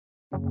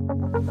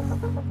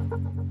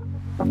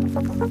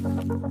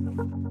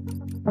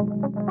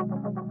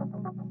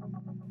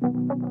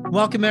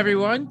Welcome,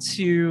 everyone,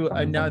 to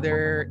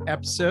another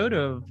episode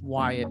of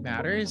Why It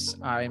Matters.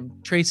 I'm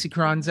Tracy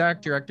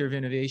Kronzak, Director of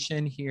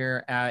Innovation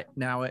here at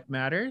Now It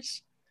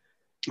Matters.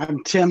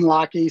 I'm Tim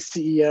Lockey,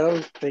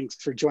 CEO. Thanks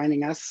for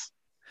joining us.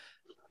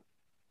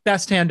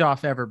 Best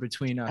handoff ever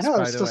between us, I know, by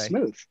was the so way.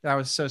 smooth. That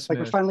was so smooth.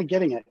 Like we're finally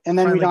getting it. And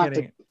then we don't have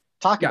to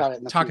talk about it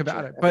in the future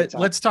about it. But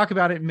let's talk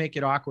about it and make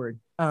it awkward.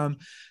 We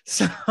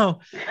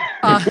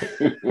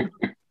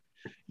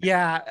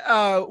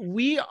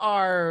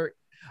are...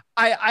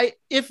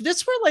 if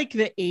this were like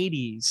the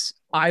 80s,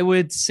 I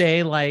would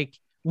say like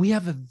we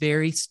have a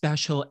very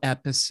special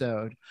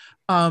episode,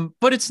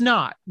 but it's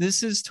not.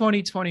 This is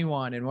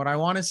 2021, and what I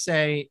want to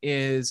say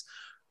is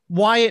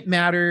Why It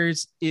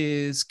Matters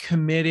is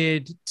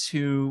committed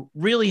to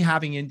really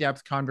having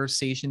in-depth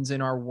conversations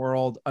in our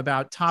world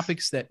about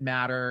topics that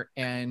matter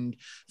and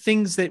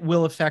things that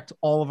will affect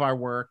all of our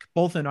work,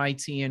 both in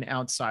IT and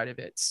outside of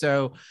it.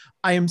 So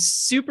I am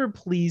super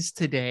pleased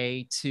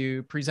today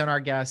to present our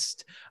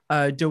guest,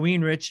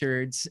 Dwayne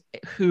Richards,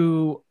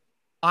 who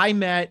I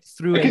met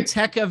through a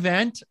tech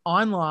event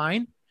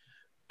online.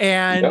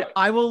 And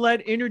I will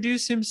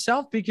introduce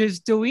himself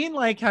because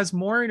Dwayne has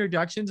more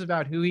introductions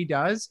about who he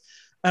does.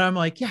 And I'm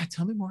like, yeah,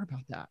 tell me more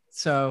about that.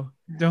 So,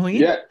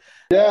 Dwayne?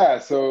 Yeah.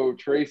 So,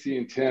 Tracy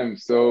and Tim,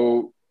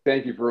 so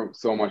thank you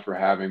so much for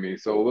having me.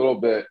 So, a little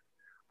bit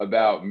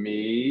about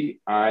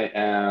me. I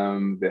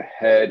am the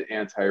head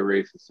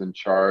anti-racist in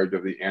charge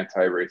of the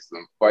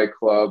Anti-Racism Fight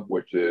Club,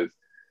 which is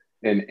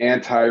an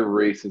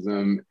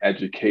anti-racism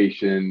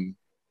education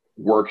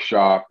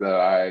workshop that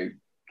I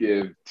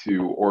give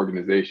to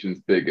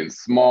organizations big and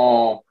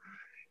small,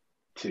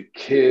 to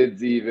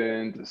kids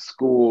even, to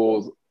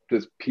schools,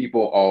 just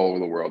people all over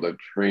the world. I've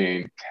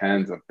trained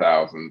tens of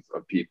thousands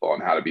of people on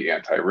how to be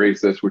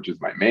anti-racist, which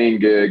is my main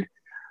gig.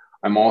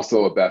 I'm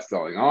also a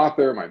best-selling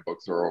author. My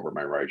books are over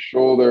my right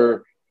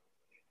shoulder.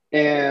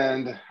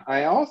 And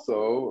I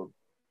also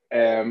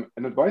am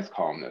an advice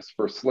columnist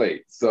for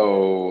Slate.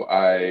 So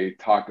I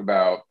talk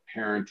about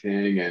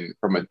parenting and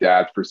from a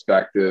dad's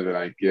perspective, and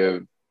I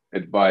give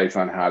advice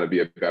on how to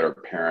be a better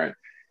parent.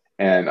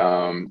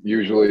 And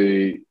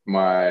usually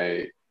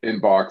my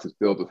inbox is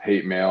filled with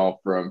hate mail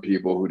from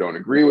people who don't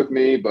agree with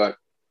me, but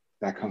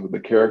that comes with the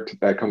character,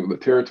 that comes with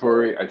the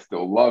territory. I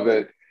still love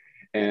it.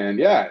 And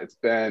yeah, it's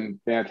been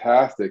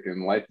fantastic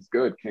and life is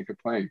good. Can't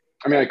complain.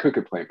 I mean, I could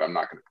complain, but I'm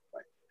not going to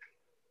complain.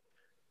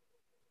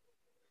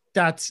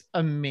 That's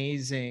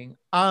amazing.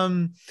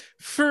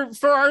 For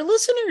our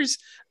listeners,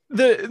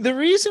 the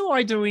reason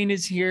why Dwayne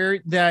is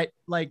here that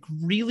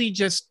really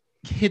just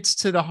hits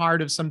to the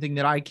heart of something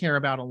that I care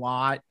about a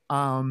lot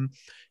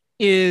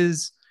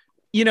is,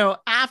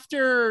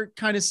 after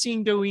kind of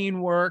seeing Dwayne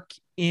work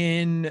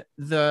in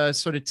the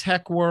sort of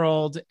tech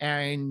world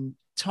and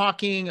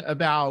talking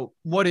about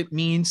what it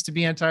means to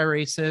be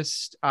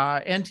anti-racist,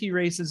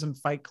 Anti-Racism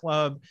Fight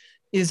Club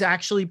is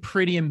actually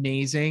pretty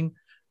amazing.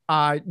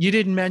 You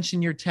didn't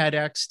mention your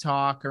TEDx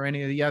talk or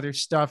any of the other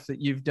stuff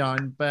that you've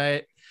done,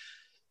 but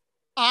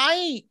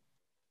I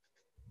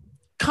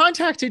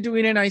contacted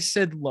Dwayne and I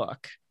said,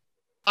 look,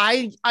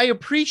 I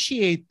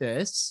appreciate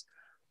this.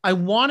 I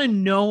want to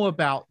know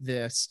about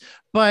this,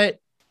 but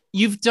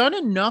you've done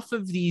enough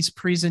of these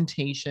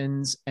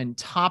presentations and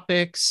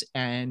topics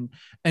and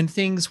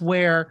things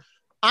where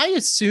I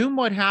assume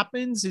what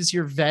happens is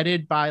you're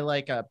vetted by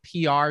a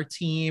PR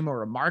team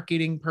or a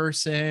marketing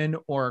person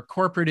or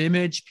corporate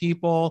image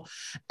people.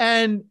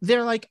 And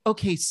they're like,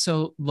 okay,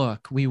 so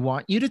look, we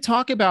want you to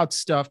talk about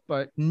stuff,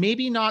 but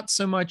maybe not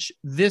so much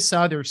this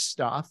other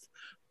stuff.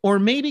 Or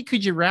maybe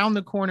could you round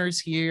the corners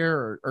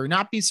here or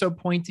not be so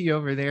pointy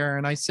over there?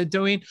 And I said,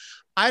 Dwayne,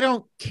 I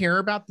don't care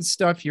about the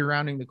stuff you're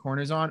rounding the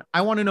corners on.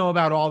 I want to know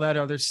about all that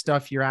other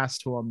stuff you're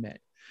asked to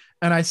omit.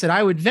 And I said,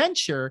 I would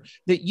venture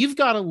that you've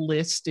got a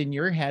list in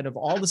your head of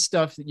all the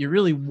stuff that you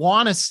really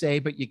want to say,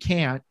 but you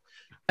can't.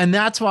 And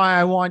that's why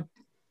I want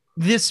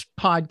this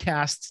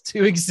podcast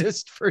to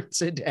exist for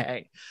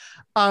today.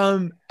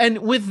 And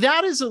with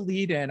that as a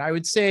lead in, I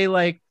would say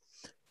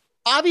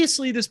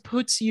obviously this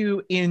puts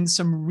you in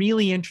some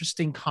really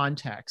interesting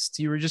contexts.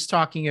 You were just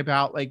talking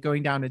about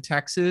going down to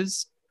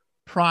Texas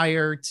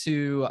prior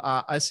to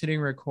us hitting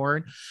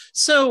record.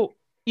 So,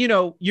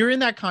 you're in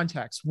that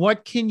context.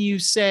 What can you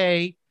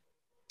say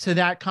to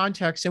that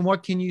context? And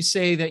what can you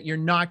say that you're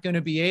not going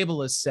to be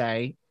able to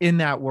say in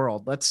that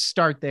world? Let's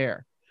start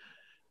there.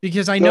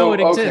 Because I know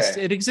it exists.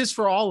 It exists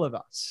for all of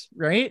us,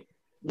 right?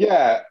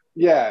 Yeah,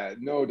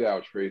 no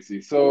doubt,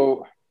 Tracy.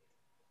 So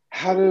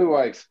how do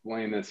I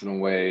explain this in a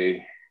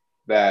way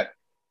that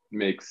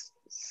makes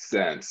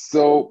sense?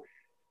 So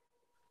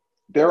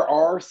there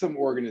are some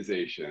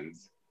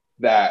organizations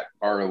that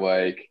are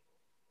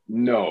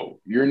no,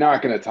 you're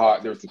not going to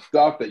talk. There's some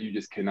stuff that you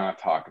just cannot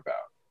talk about.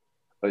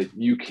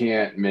 You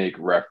can't make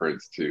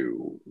reference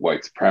to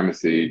white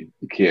supremacy.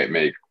 You can't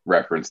make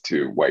reference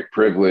to white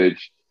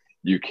privilege.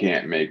 You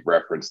can't make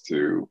reference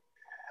to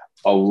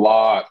a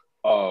lot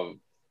of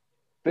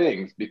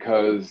things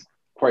because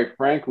quite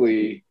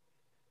frankly,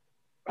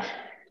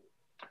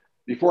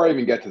 before I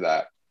even get to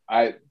that,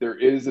 there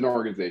is an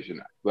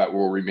organization that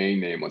will remain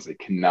nameless. I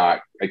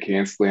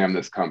can't slam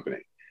this company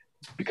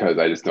because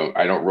I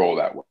don't roll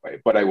that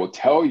way. But I will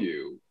tell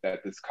you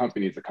that this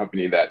company is a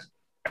company that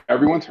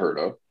everyone's heard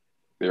of.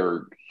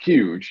 They're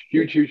huge,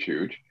 huge, huge,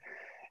 huge.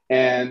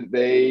 And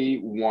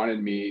they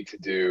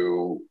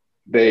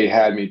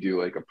had me do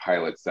like a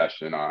pilot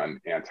session on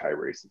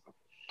anti-racism.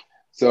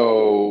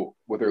 So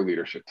with their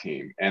leadership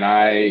team.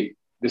 And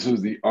this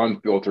was the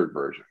unfiltered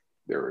version.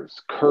 There was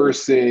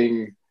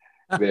cursing.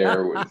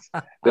 There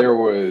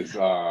was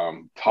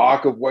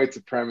talk of white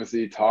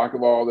supremacy, talk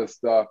of all this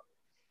stuff.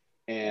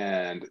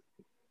 And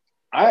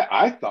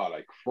I thought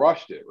I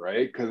crushed it,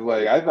 right? Because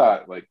like I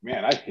thought, like,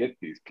 man, I hit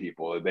these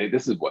people.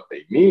 This is what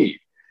they need.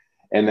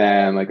 And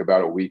then like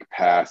about a week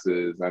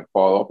passes, and I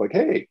follow up like,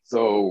 hey,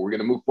 so we're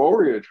gonna move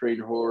forward, we're gonna train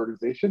your whole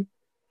organization.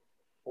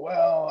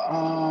 Well,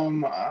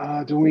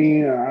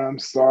 Dwayne, I'm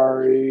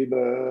sorry.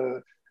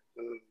 The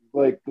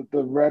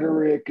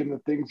rhetoric and the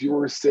things you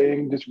were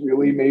saying just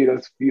really made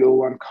us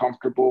feel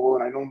uncomfortable.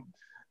 And I don't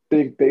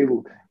think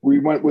we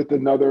went with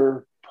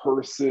another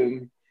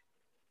person.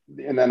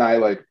 And then I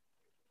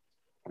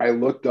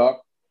looked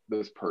up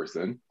this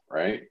person,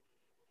 right?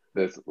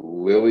 This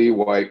lily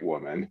white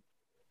woman,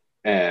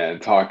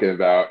 and talking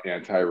about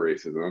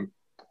anti-racism.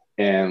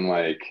 And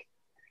like,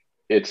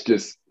 it's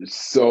just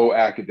so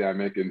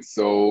academic and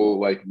so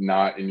like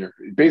not in your,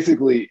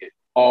 basically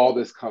all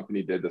this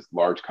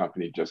large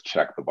company just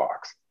checked the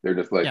box. They're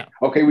just like,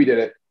 okay, we did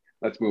it.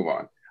 Let's move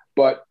on.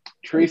 But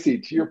Tracy,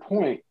 to your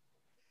point,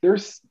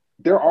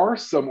 there are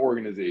some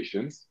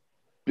organizations,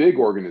 big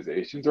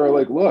organizations, are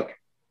like, look,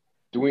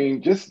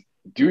 Dwayne, just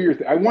do your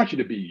thing. I want you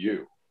to be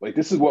you. Like,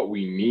 this is what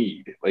we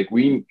need.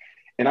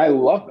 And I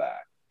love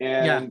that.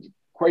 And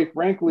quite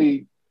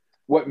frankly,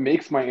 what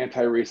makes my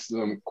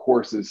anti-racism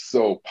courses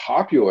so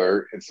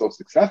popular and so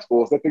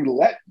successful is that they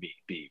let me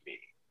be me.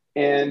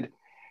 And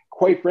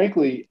quite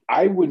frankly,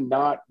 I would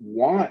not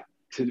want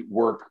to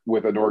work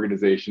with an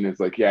organization that's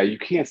like, yeah, you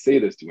can't say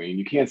this, Dwayne.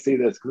 You can't say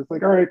this. Because it's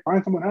like, all right,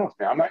 find someone else,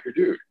 man. I'm not your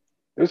dude.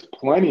 There's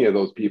plenty of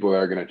those people that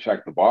are going to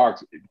check the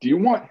box.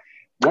 One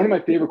of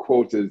my favorite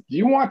quotes is, do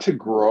you want to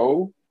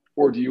grow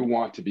or do you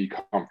want to be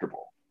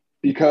comfortable?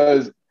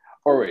 Because,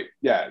 do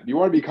you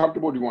want to be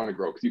comfortable or do you want to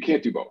grow? Because you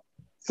can't do both.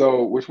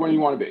 So which one do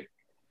you want to be?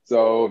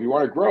 So if you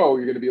want to grow,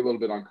 you're going to be a little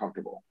bit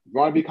uncomfortable. If you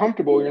want to be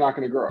comfortable, you're not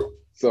going to grow.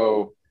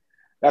 So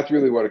that's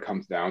really what it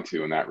comes down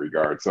to in that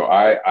regard. So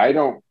I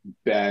don't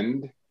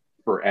bend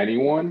for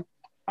anyone.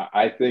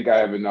 I think I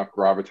have enough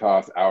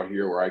gravitas out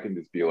here where I can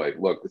just be like,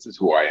 look, this is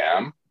who I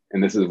am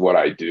and this is what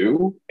I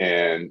do.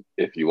 And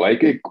if you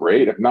like it,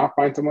 great. If not,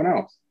 find someone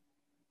else.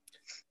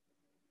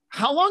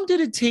 How long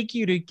did it take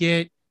you to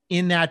get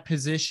in that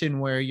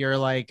position where you're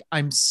like,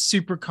 I'm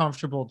super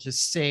comfortable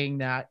just saying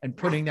that and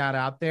putting that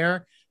out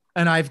there,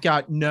 and I've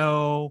got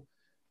no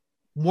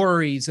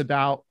worries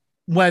about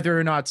whether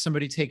or not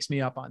somebody takes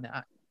me up on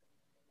that?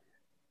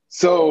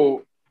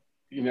 So,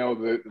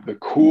 the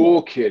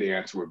cool kid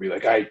answer would be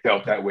like, I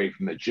felt that way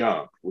from the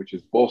jump, which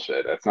is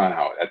bullshit. That's not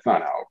how it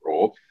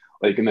rolled.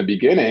 Like in the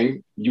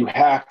beginning, you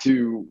have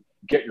to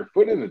get your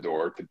foot in the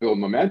door to build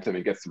momentum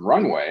and get some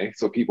runway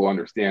so people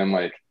understand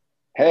like,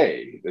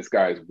 hey, this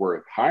guy's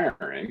worth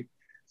hiring.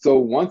 So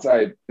once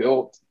I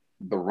built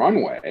the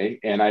runway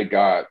and I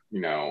got,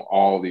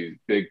 all these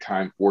big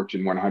time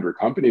Fortune 100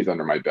 companies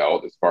under my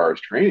belt as far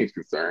as training is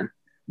concerned,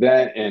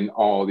 then and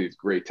all these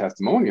great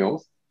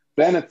testimonials,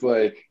 then it's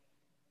like,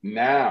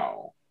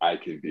 now I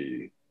can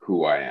be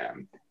who I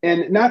am.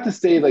 And not to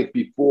say like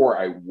before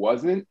I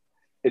wasn't,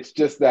 it's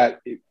just that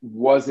it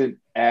wasn't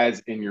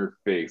as in your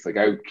face. Like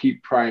I would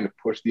keep trying to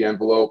push the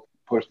envelope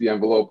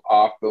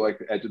off the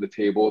edge of the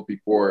table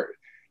before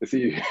to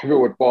see if it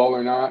would fall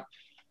or not.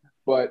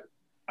 But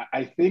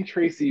I think,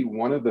 Tracy,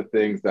 one of the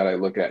things that I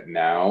look at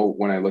now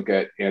when I look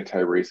at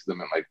anti-racism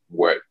and like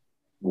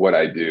what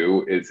I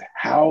do is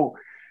how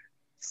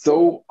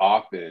so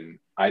often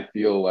I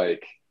feel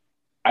like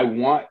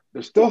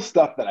there's still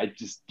stuff that I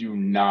just do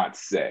not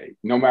say,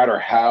 no matter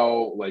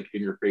how like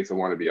in your face I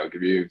want to be. I'll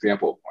give you an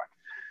example of one.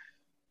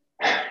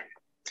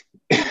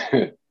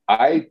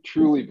 I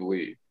truly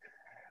believe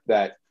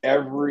that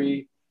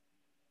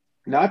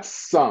not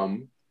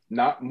some,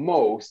 not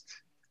most,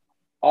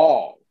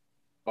 all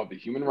of the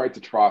human rights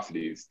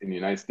atrocities in the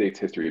United States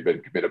history have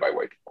been committed by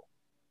white people.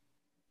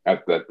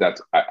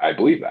 I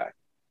believe that.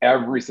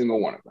 Every single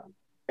one of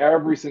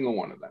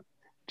them.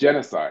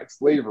 Genocide,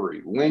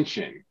 slavery,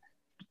 lynching,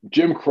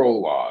 Jim Crow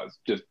laws,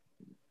 just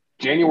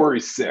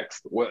January 6th,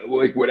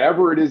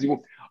 whatever it is,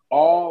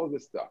 all of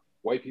this stuff.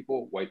 White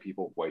people.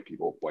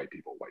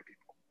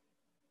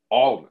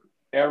 All of them.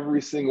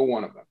 Every single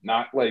one of them.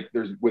 Not like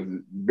there's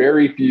with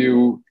very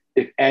few,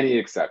 if any,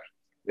 exceptions.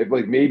 If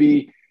like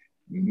maybe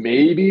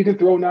to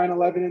throw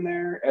 9/11 in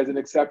there as an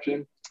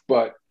exception,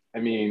 but I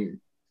mean,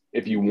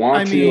 if you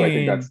want to, I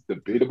think that's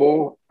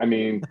debatable. I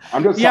mean,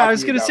 I'm just I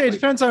was going to say it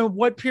depends on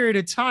what period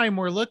of time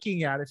we're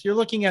looking at. If you're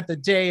looking at the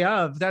day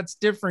of, that's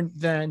different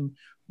than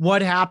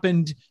what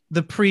happened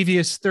the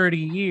previous 30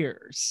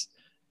 years,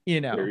 you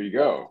know? There you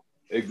go.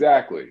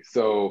 Exactly.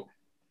 So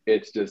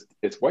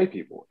it's white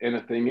people. And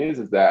the thing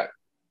is that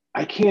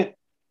I can't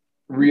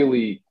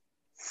really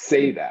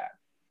say that,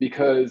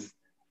 because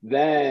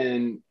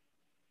then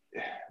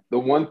the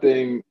one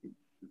thing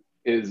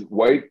is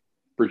white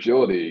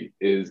fragility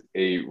is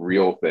a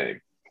real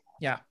thing.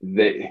 Yeah.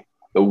 The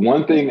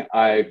one thing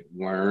I've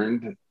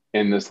learned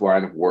in this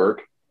line of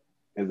work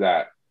is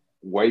that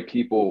white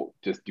people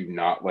just do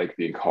not like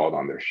being called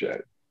on their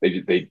shit.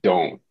 They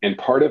don't. And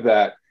part of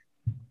that,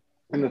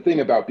 and the thing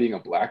about being a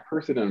Black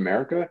person in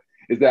America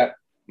is that,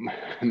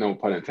 no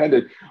pun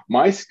intended,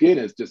 my skin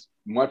is just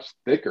much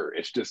thicker.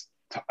 It's just,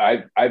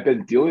 I've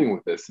been dealing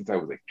with this since I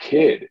was a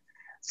kid.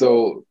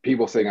 So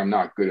people saying I'm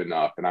not good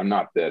enough and I'm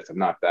not this, I'm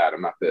not that,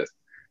 I'm not this.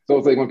 So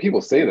it's like when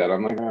people say that,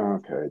 I'm like,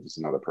 oh, okay, just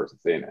another person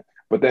saying it.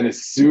 But then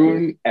as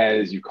soon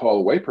as you call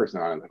a white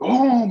person on, it's like,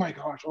 oh my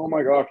gosh, oh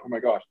my gosh, oh my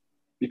gosh,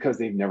 because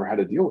they've never had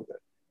to deal with it.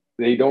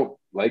 They don't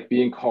like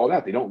being called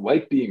out. They don't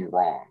like being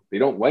wrong. They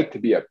don't like to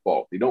be at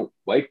fault. They don't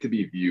like to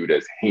be viewed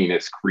as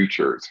heinous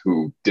creatures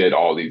who did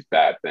all these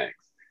bad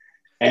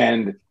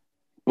things.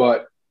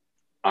 But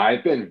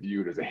I've been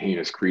viewed as a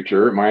heinous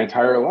creature my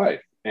entire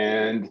life.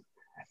 And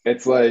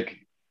it's like,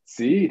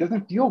 see, it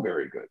doesn't feel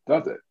very good,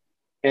 does it?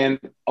 And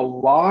a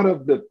lot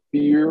of the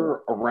fear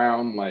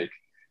around, like,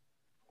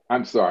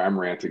 I'm sorry, I'm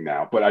ranting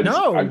now, but I'm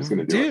just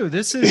going to do it.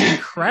 This is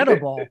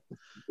incredible.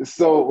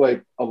 So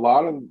like a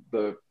lot of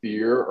the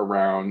fear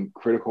around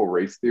critical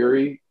race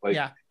theory, like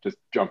just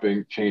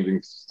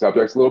changing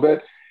subjects a little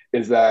bit,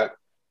 is that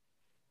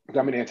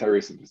I'm an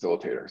anti-racist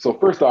facilitator. So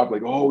first off,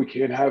 like, oh, we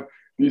can't have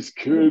these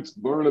kids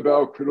learn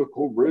about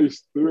critical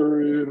race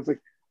theory. And it's like,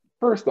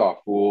 first off,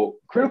 fool,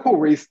 critical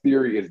race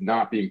theory is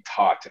not being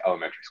taught to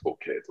elementary school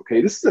kids,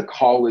 okay? This is a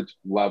college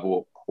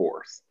level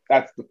course.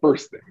 That's the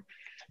first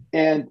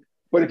thing.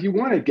 But if you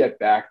want to get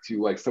back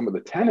to like some of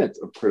the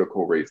tenets of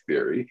critical race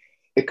theory,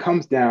 it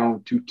comes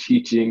down to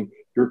teaching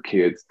your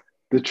kids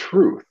the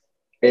truth,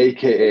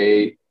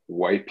 AKA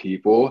white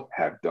people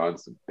have done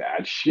some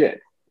bad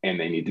shit and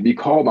they need to be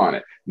called on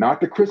it.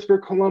 Not the Christopher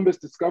Columbus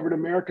discovered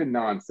America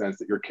nonsense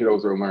that your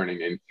kiddos are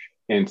learning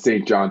in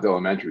St. John's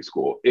Elementary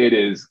School. It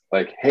is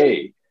like,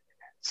 hey,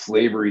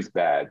 slavery's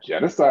bad,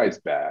 genocide's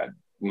bad,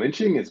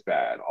 lynching is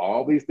bad,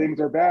 all these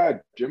things are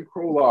bad, Jim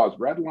Crow laws,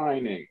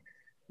 redlining,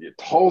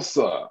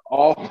 Tulsa,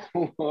 all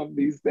of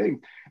these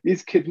things,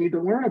 these kids need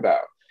to learn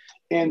about.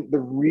 And the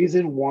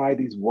reason why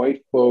these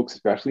white folks,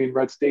 especially in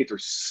red states, are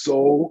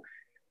so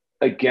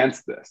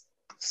against this,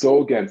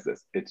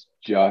 it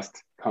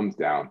just comes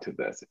down to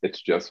this. It's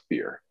just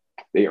fear.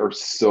 They are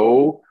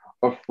so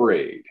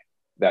afraid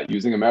that,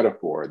 using a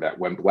metaphor, that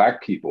when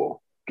Black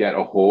people get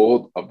a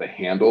hold of the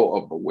handle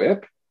of the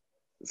whip,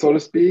 so to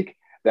speak,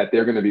 that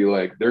they're going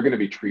to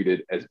be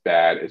treated as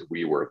bad as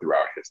we were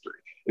throughout history.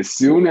 As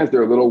soon as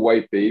they're little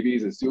white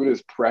babies, as soon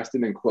as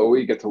Preston and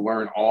Chloe get to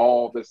learn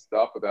all this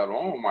stuff about,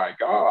 oh my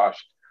gosh,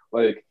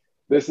 like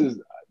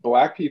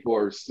Black people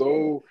are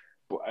so,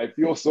 I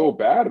feel so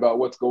bad about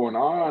what's going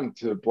on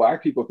to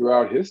Black people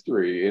throughout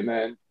history. And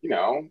then,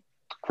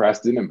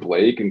 Preston and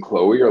Blake and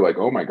Chloe are like,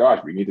 oh my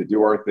gosh, we need to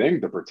do our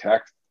thing to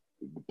protect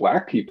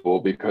Black people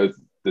because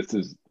this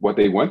is what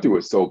they went through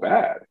is so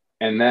bad.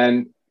 And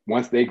then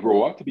once they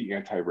grow up to be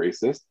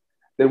anti-racist,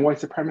 then white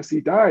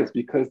supremacy dies,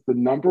 because the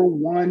number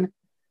one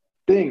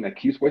thing that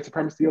keeps white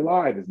supremacy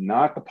alive is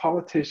not the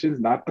politicians,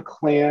 not the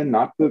Klan,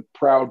 not the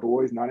Proud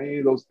Boys, not any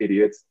of those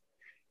idiots.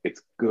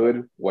 It's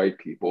good white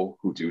people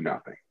who do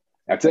nothing.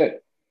 That's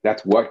it.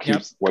 That's what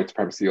keeps white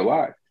supremacy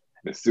alive.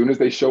 And as soon as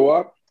they show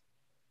up,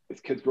 as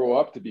kids grow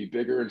up to be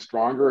bigger and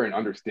stronger and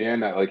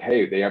understand that, like,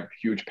 hey, they have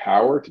huge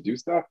power to do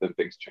stuff, then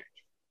things change.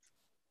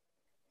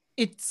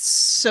 It's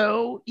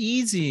so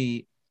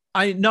easy.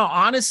 I know,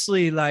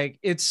 honestly, like,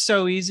 it's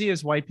so easy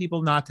as white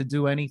people not to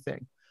do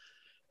anything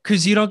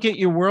because you don't get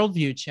your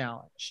worldview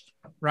challenged,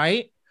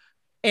 right?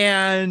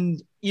 And,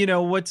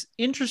 what's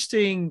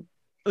interesting,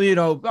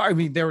 I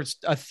mean, there was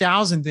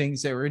 1,000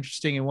 things that were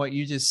interesting in what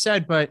you just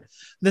said, but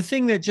the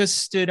thing that just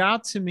stood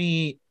out to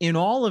me in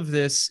all of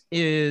this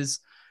is,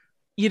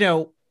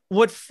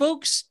 what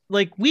folks,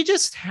 like, we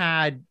just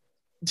had,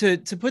 to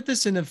put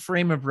this in a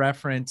frame of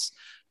reference,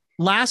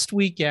 last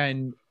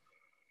weekend,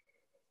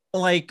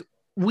 like,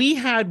 we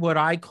had what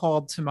I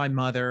called to my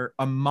mother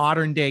a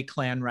modern day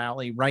Klan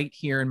rally right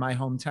here in my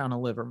hometown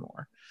of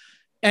Livermore.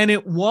 And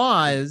it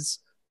was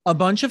a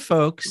bunch of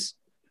folks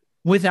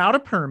without a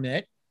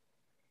permit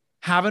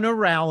having a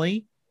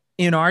rally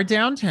in our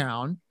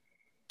downtown,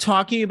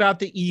 talking about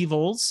the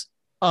evils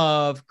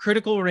of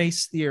critical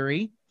race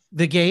theory,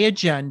 the gay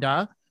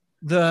agenda,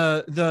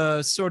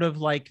 the sort of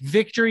like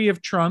victory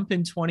of Trump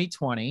in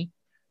 2020,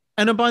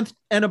 and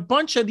a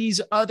bunch of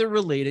these other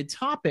related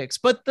topics.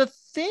 But the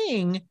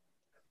thing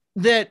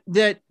that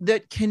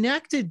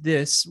connected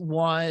this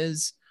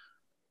was,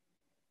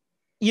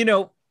 you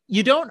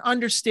don't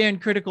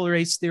understand critical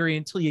race theory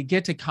until you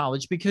get to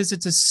college, because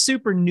it's a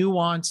super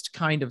nuanced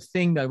kind of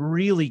thing to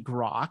really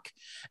grok.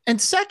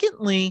 And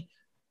secondly,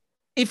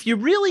 if you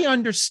really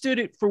understood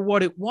it for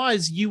what it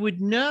was, you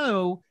would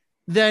know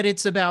that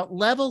it's about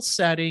level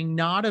setting,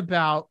 not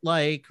about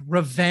like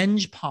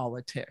revenge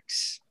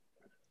politics,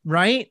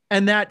 right?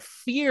 And that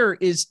fear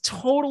is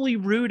totally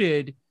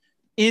rooted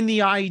in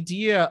the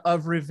idea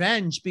of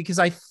revenge, because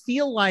I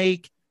feel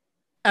like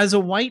as a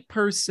white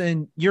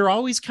person, you're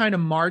always kind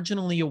of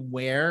marginally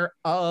aware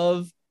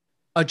of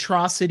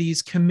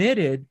atrocities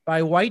committed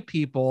by white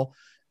people.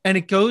 And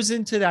it goes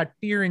into that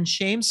fear and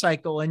shame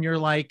cycle. And you're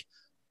like,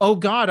 oh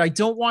God, I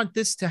don't want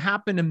this to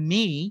happen to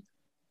me.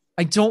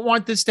 I don't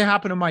want this to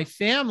happen to my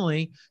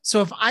family.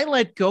 So if I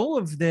let go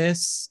of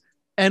this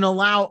and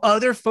allow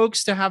other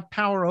folks to have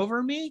power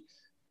over me,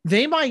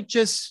 they might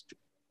just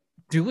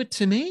do it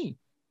to me.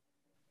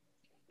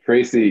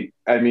 Tracy,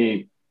 I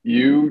mean,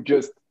 you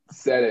just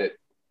said it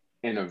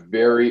in a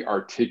very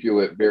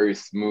articulate, very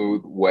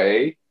smooth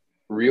way.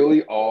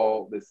 Really,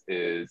 all this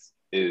is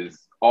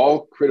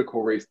all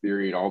critical race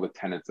theory and all the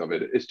tenets of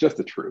it. It's just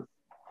the truth.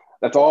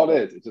 That's all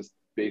it is. It's just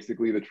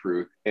basically the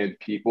truth. And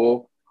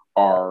people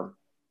are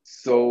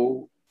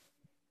so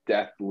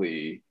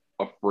deathly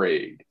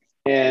afraid.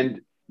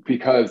 And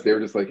because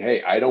they're just like,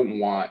 hey, I don't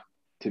want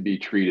to be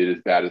treated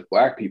as bad as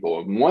Black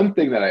people. And one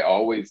thing that I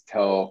always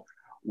tell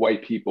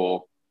white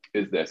people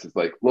is this, is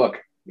like, look,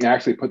 I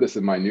actually put this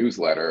in my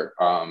newsletter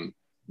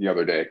the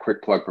other day. A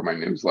quick plug for my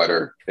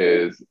newsletter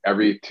is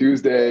every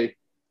Tuesday,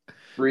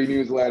 free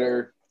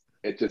newsletter.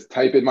 It just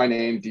type in my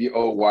name,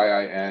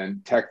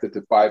 DOYIN, text it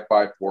to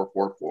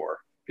 55444.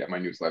 Get my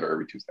newsletter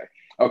every Tuesday.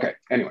 Okay,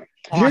 anyway.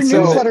 Your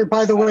newsletter,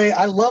 by the way,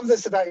 I love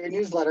this about your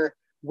newsletter.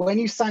 When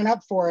you sign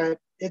up for it,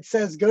 it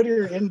says go to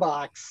your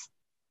inbox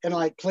and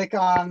like click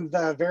on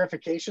the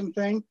verification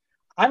thing.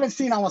 I haven't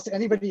seen almost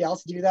anybody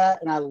else do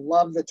that, and I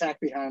love the tech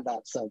behind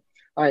that. So,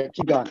 all right,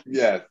 keep going.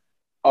 Yes.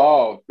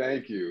 Oh,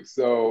 thank you.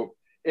 So,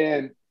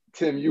 and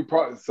Tim,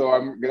 so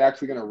I'm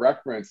actually going to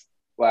reference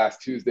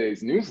last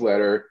Tuesday's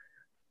newsletter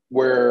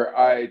where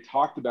I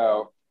talked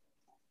about,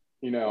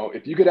 you know,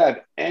 if you could have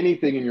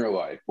anything in your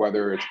life,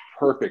 whether it's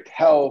perfect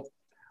health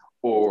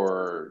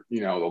or,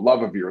 you know, the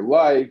love of your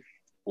life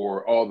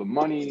or all the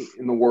money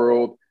in the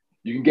world,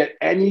 you can get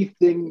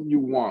anything you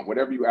want,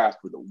 whatever you ask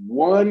for. The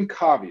one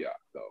caveat,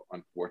 though,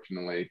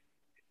 unfortunately,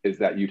 is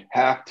that you'd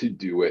have to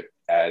do it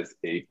as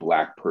a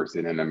Black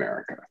person in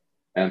America.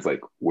 And it's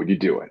like, would you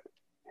do it?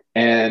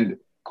 And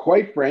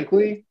quite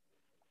frankly,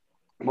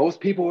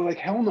 most people are like,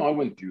 hell no, I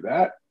wouldn't do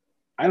that.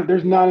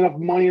 There's not enough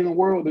money in the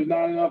world. There's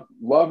not enough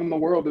love in the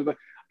world.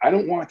 I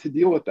don't want to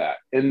deal with that.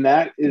 And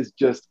that is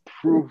just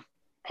proof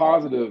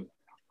positive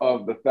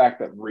of the fact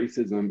that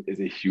racism is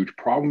a huge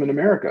problem in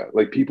America.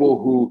 Like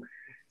people who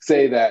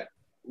say that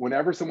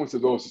whenever someone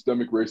says, oh,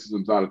 systemic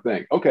racism is not a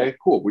thing. Okay,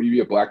 cool. Would you be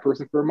a Black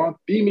person for a month?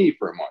 Be me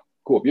for a month.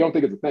 Cool. If you don't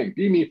think it's a thing,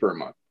 be me for a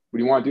month.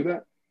 Would you want to do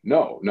that?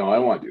 No, I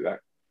don't want to do that.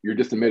 You're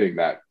just admitting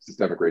that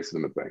systemic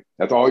racism is a thing.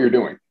 That's all you're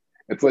doing.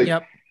 It's like,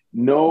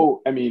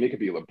 no, I mean, it could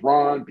be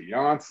LeBron,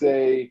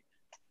 Beyonce,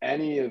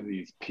 any of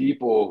these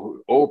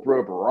people,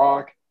 Oprah,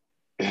 Barack.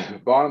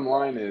 Bottom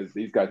line is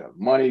these guys have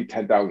money,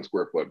 10,000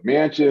 square foot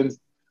mansions,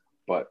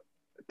 but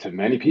to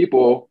many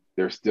people,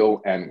 they're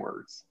still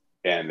N-words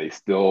and they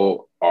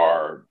still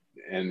are,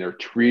 and they're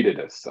treated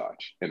as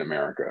such in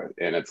America.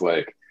 And it's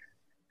like,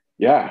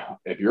 yeah,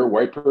 if you're a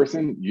white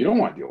person, you don't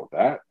want to deal with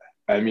that.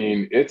 I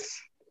mean, it's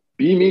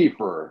be me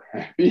for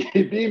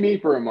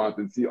a month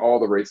and see all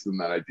the racism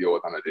that I deal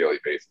with on a daily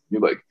basis.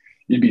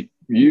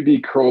 You'd be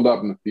curled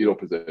up in the fetal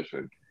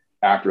position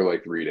after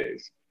like 3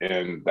 days.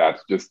 And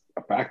that's just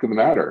a fact of the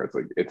matter. It's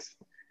like,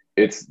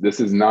 this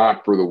is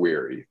not for the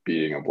weary,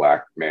 being a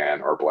Black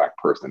man or Black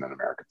person in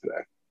America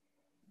today.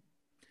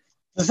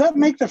 Does that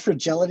make the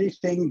fragility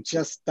thing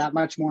just that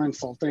much more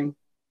insulting?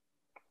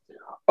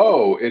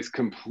 Oh, it's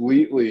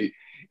completely,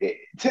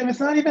 Tim, it's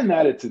not even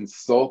that it's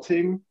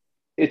insulting.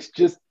 It's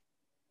just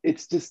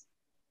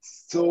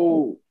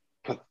so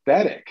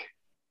pathetic.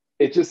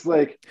 It's just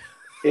like,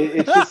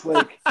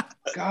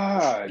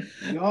 God,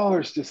 y'all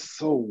are just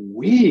so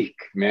weak,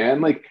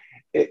 man. Like,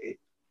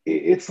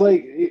 it's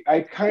like, I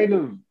kind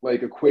of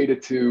like equate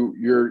it to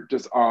you're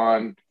just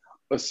on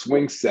a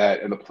swing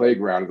set in the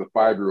playground as a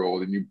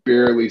 5-year-old and you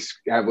barely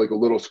have like a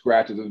little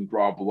scratches and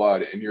draw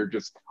blood and you're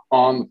just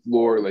on the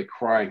floor like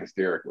crying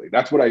hysterically.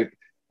 That's what I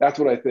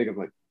think of,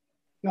 like,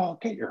 y'all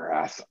get your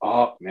ass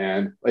up,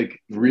 man. Like,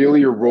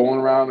 really, you're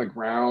rolling around the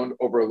ground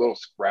over a little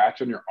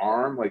scratch on your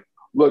arm? Like,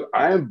 look,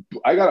 I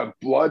got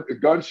a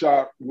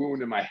gunshot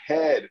wound in my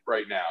head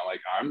right now.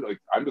 Like,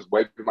 I'm just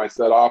wiping my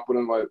set off,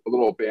 putting like a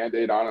little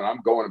Band-Aid on, and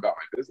I'm going about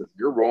my business.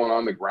 You're rolling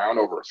on the ground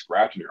over a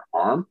scratch in your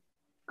arm?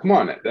 Come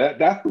on,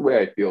 that's the way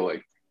I feel.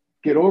 Like,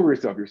 get over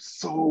yourself. You're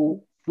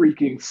so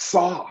freaking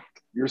soft.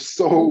 You're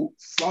so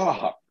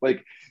soft.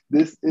 Like,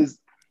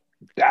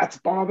 that's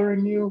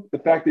bothering you? The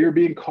fact that you're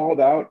being called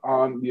out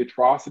on the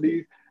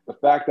atrocities, the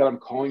fact that I'm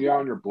calling you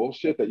out on your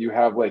bullshit, that you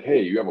have like,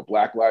 hey, you have a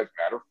Black Lives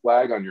Matter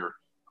flag on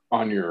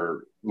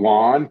your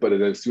lawn, but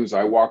as soon as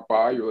I walk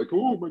by, you're like,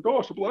 oh my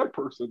gosh, a Black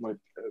person. Like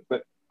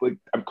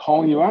I'm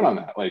calling you out on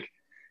that. Like,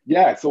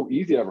 yeah, it's so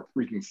easy to have a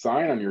freaking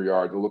sign on your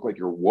yard to look like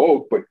you're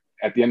woke, but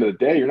at the end of the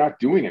day, you're not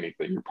doing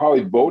anything. You're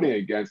probably voting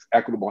against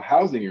equitable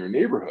housing in your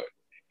neighborhood.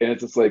 And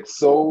it's just like,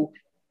 so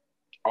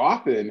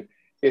often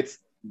it's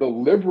the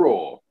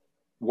liberal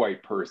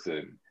white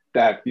person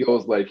that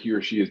feels like he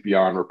or she is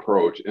beyond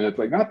reproach. And it's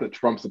like, not the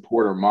Trump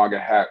supporter, MAGA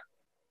hat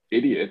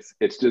idiots.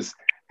 It's just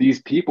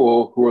these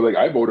people who are like,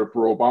 I voted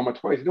for Obama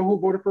twice. You know who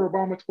voted for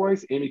Obama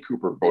twice? Amy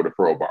Cooper voted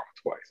for Obama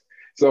twice.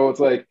 So it's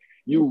like,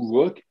 you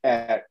look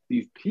at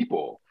these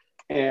people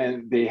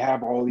and they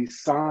have all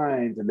these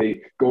signs and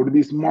they go to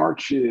these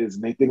marches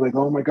and they think like,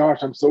 oh my gosh,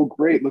 I'm so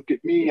great. Look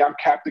at me. I'm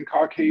Captain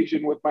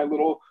Caucasian with my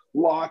little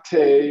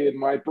latte and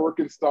my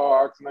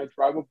Birkenstocks and I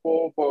drive a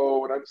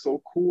Volvo and I'm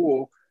so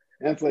cool.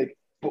 And it's like,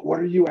 but what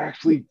are you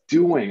actually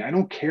doing? I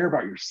don't care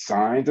about your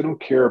signs. I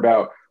don't care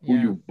about who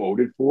you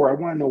voted for. I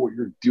want to know what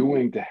you're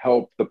doing to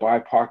help the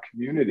BIPOC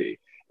community.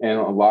 And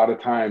a lot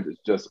of times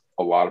it's just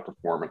a lot of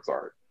performance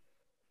art.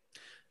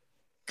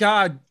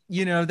 God,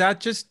 you know, that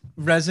just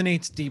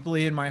resonates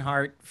deeply in my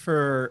heart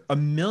for a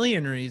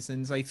million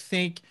reasons. I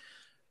think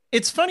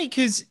it's funny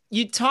because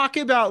you talk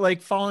about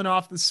like falling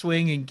off the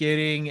swing and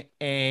getting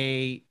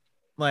a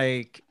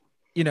like,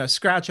 you know,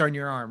 scratch on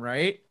your arm,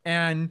 right?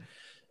 And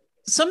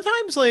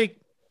sometimes like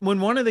when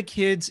one of the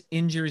kids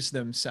injures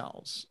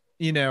themselves,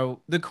 you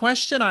know, the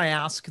question I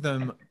ask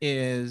them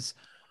is,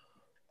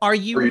 are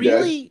you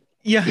really?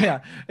 Yeah,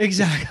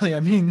 exactly.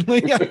 I mean,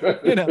 like,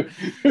 you know,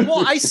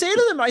 well, I say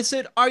to them, I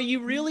said, are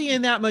you really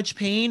in that much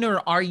pain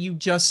or are you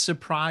just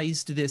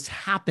surprised this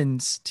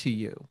happens to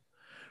you?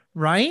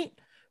 Right.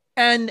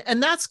 And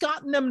that's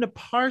gotten them to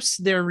parse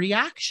their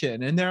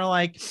reaction. And they're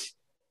like,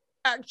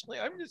 actually,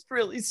 I'm just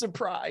really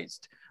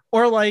surprised.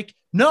 Or like,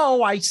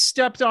 no, I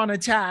stepped on a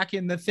tack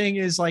and the thing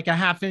is like a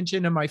half inch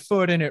into my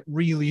foot and it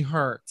really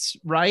hurts.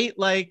 Right.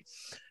 Like,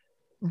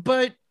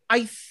 but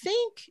I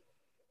think,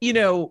 you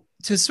know,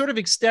 to sort of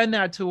extend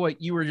that to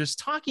what you were just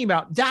talking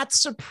about, that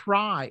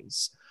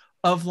surprise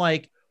of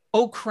like,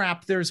 oh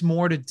crap, there's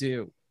more to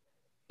do.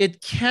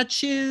 It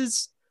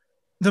catches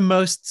the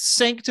most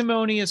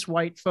sanctimonious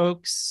white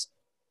folks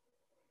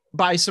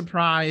by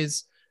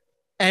surprise,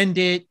 and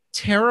it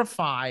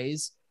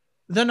terrifies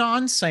the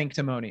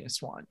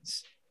non-sanctimonious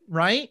ones,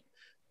 right?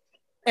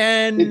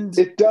 And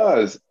it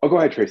does. Oh, go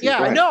ahead, Tracy.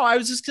 Yeah, ahead. no, I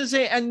was just gonna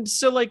say, and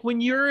so like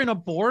when you're in a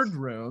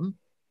boardroom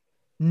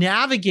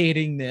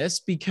navigating this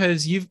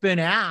because you've been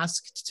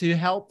asked to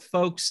help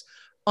folks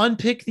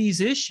unpick these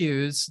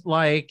issues,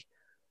 like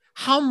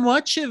how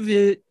much of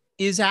it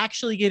is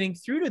actually getting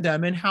through to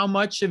them and how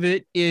much of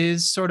it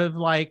is sort of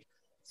like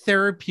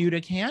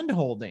therapeutic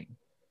handholding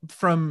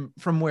from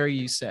where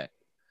you sit?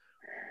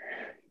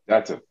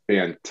 That's a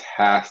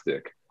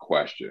fantastic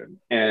question.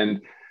 And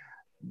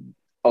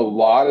a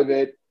lot of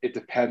it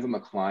depends on the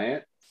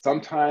client.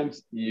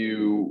 Sometimes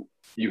you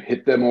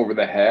hit them over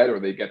the head or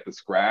they get the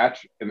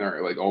scratch and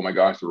they're like, oh my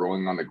gosh, they're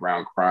rolling on the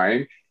ground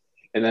crying.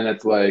 And then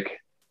it's like,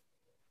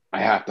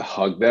 I have to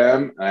hug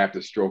them and I have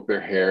to stroke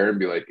their hair and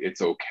be like,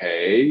 it's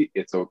okay.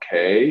 It's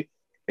okay.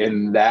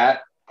 And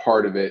that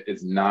part of it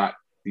is not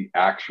the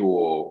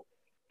actual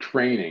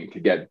training to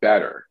get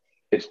better.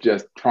 It's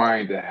just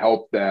trying to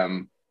help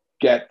them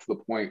get to the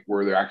point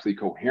where they're actually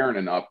coherent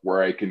enough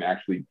where I can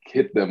actually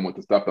hit them with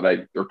the stuff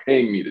that they're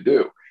paying me to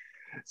do.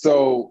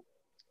 So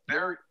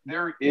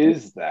there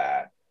is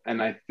that.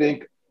 And I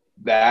think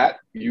that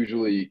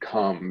usually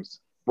comes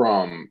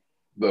from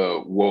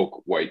the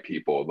woke white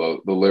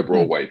people, the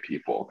liberal white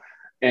people.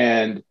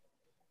 And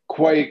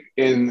quite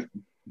in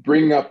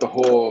bringing up the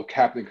whole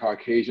Captain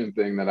Caucasian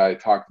thing that I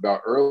talked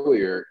about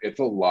earlier, it's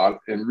a lot.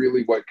 And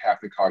really what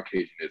Captain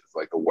Caucasian is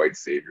like a white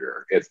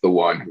savior. It's the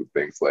one who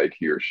thinks like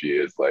he or she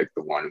is like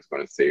the one who's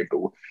going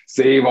to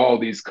save all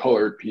these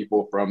colored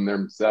people from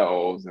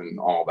themselves and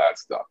all that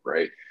stuff,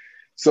 right?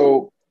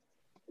 So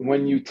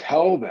when you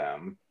tell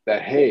them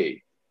that,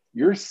 hey,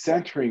 you're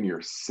centering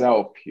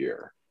yourself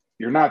here,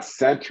 you're not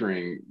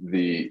centering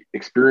the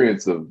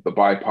experience of the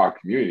BIPOC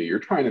community. You're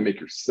trying to make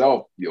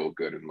yourself feel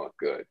good and look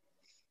good.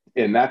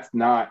 And that's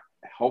not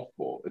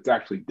helpful. It's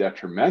actually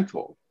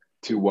detrimental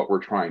to what we're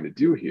trying to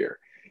do here.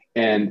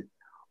 And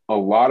a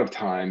lot of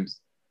times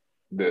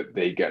that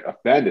they get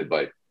offended,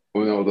 like,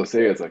 well, they'll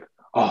say it's like,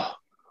 oh,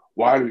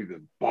 why do we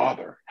even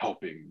bother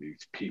helping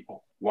these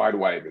people? Why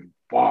do I even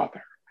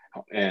bother?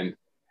 And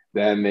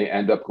then they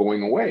end up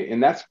going away.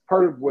 And that's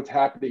part of what's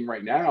happening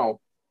right now.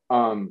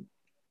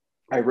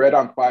 I read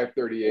on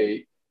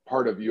 538,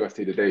 part of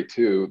USA Today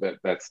too,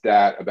 that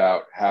stat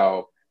about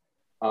how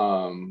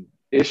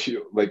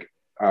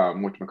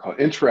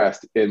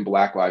interest in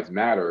Black Lives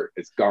Matter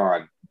is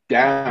gone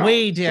down,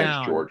 way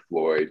down since George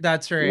Floyd.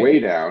 That's right.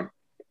 Way down.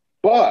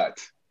 But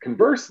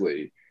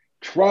conversely,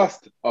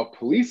 trust of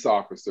police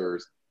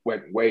officers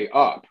went way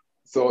up.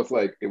 So it's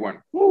like it went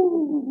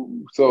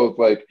woo. So it's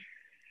like,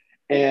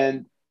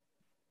 and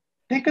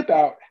think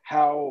about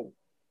how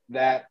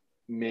that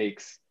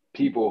makes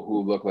people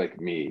who look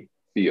like me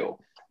feel.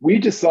 We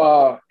just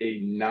saw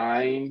a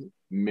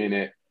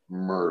 9-minute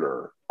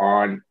murder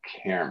on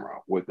camera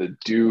with a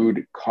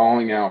dude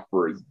calling out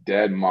for his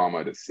dead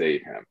mama to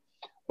save him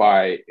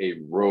by a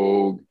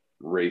rogue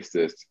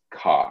racist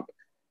cop.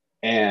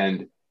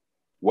 And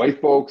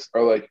white folks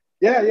are like,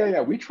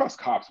 yeah, we trust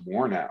cops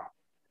more now.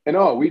 And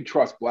oh, we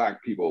trust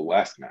Black people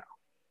less now.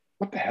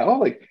 What the hell?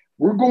 Like,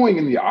 we're going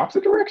in the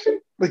opposite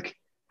direction? Like,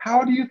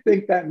 how do you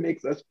think that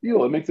makes us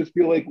feel? It makes us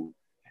feel like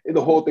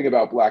the whole thing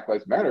about Black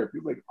Lives Matter, it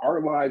feels like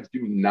our lives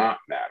do not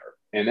matter.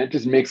 And that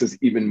just makes us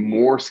even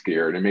more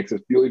scared. It makes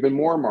us feel even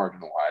more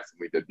marginalized than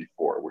we did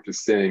before, which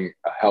is saying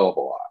a hell of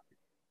a lot.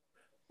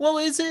 Well,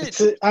 is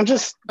it? I'm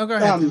just, oh, go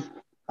ahead.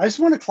 I just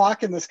want to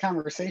clock in this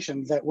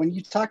conversation that when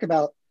you talk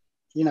about,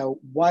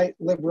 white,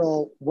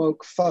 liberal,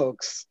 woke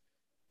folks,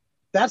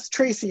 that's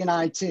Tracy and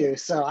I too.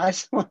 So I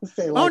just want to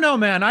say, oh no,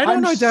 man, I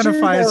don't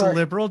identify as a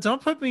liberal.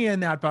 Don't put me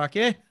in that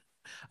bucket.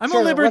 I'm a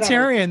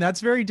libertarian. Whatever.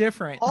 That's very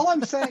different. All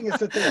I'm saying is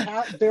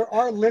that there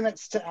are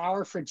limits to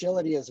our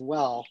fragility as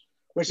well,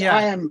 which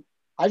I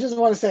just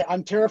want to say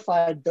I'm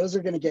terrified those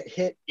are going to get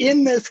hit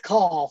in this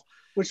call,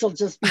 which will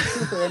just be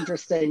super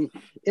interesting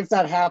if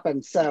that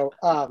happens. So,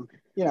 and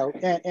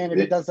if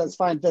it does, that's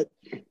fine. But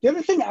the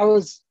other thing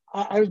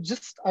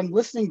I'm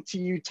listening to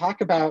you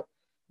talk about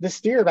this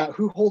fear about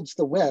who holds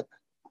the whip.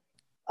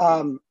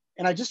 And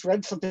I just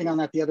read something on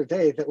that the other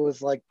day that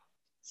was like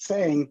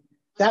saying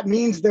that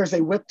means there's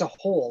a whip to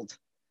hold.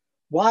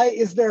 Why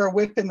is there a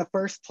whip in the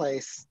first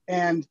place?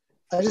 And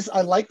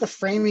I like the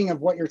framing of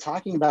what you're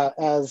talking about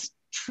as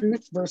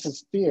truth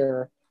versus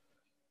fear,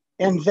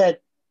 and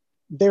that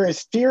there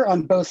is fear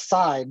on both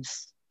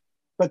sides,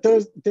 but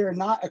they're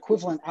not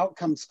equivalent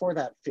outcomes for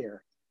that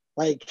fear.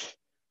 Like,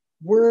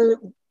 we're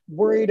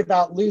worried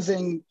about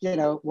losing,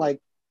 like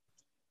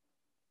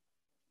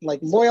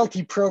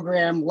loyalty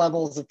program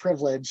levels of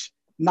privilege,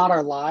 not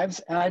our lives.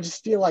 And I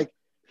just feel like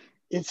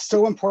it's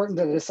so important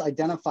to just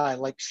identify,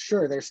 like,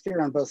 sure, there's fear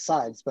on both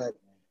sides, but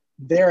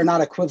they're not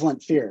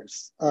equivalent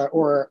fears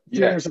or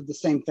fears of the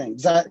same thing.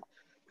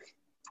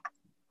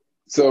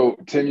 So,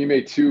 Tim, you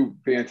made two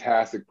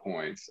fantastic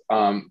points.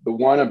 The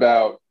one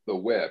about the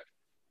whip,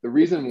 the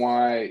reason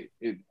why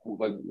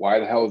why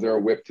the hell is there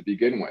a whip to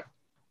begin with?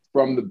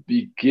 From the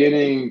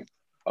beginning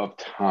of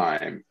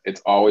time,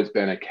 it's always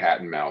been a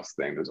cat and mouse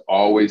thing. There's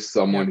always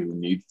someone who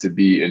needs to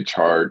be in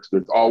charge.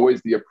 There's always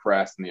the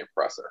oppressed and the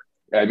oppressor.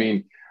 I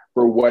mean,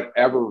 for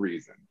whatever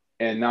reason,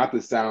 and not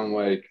to sound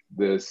like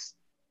this,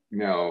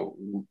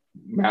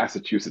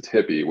 Massachusetts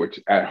hippie, which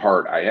at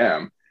heart I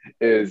am,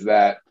 is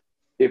that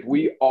if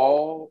we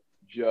all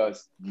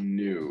just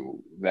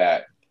knew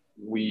that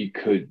we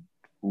could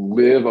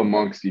live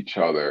amongst each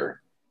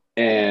other,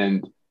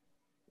 and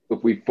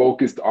if we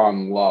focused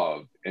on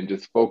love and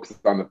just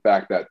focused on the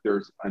fact that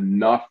there's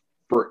enough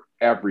for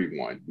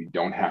everyone, we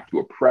don't have to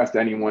oppress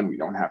anyone, we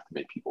don't have to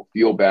make people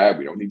feel bad,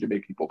 we don't need to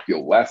make people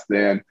feel less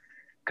than,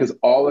 because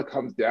all it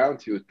comes down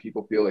to is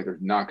people feel like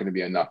there's not going to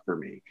be enough for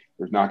me,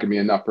 there's not going to be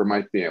enough for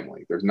my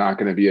family, there's not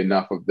going to be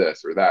enough of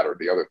this or that or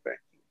the other thing.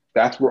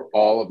 That's where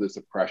all of this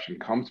oppression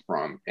comes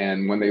from.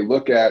 And when they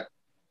look at,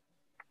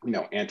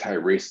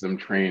 anti-racism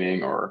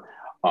training or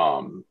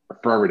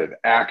affirmative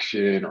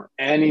action or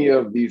any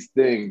of these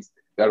things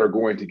that are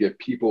going to give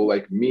people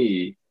like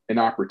me an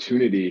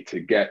opportunity to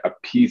get a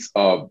piece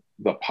of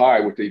the pie,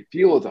 which they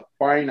feel is a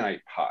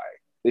finite pie.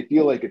 They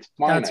feel like it's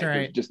finite. That's right.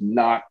 There's just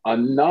not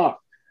enough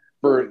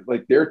for,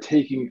 like, they're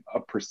taking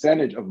a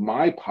percentage of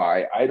my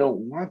pie. I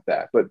don't want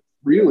that. But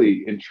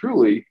really and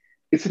truly,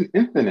 it's an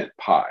infinite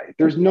pie.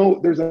 There's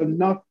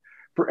enough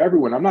for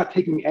everyone. I'm not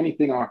taking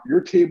anything off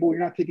your table.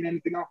 You're not taking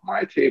anything off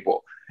my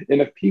table.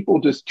 And if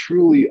people just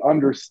truly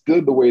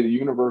understood the way the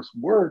universe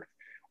worked,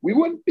 we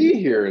wouldn't be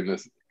here in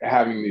this,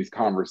 having these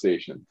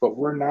conversations, but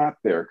we're not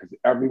there because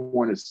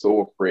everyone is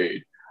so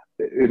afraid.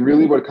 And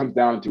really what it comes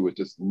down to is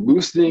just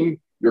loosening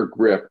your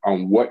grip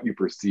on what you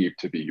perceive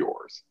to be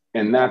yours.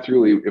 And that's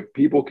really, if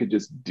people could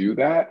just do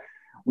that,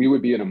 we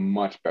would be in a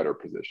much better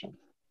position.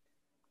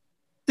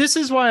 This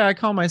is why I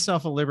call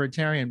myself a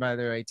libertarian, by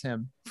the way,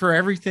 Tim, for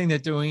everything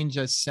that Dwayne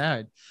just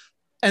said.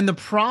 And the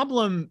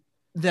problem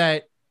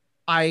that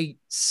I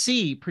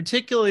see,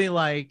 particularly,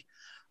 like,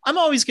 I'm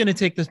always going to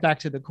take this back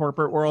to the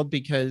corporate world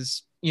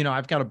because,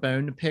 I've got a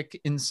bone to pick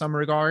in some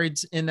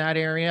regards in that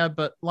area.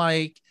 But,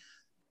 like,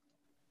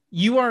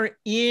 you are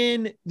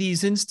in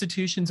these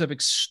institutions of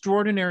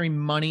extraordinary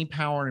money,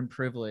 power, and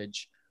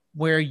privilege,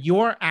 where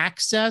your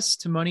access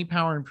to money,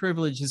 power, and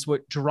privilege is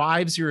what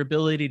drives your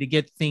ability to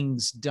get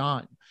things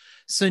done.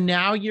 So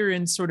now you're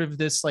in sort of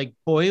this, like,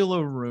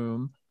 boiler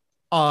room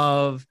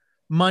of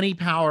money,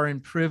 power,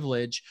 and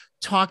privilege,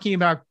 talking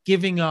about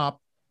giving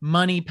up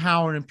money,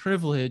 power, and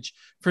privilege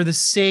for the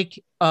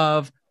sake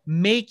of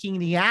making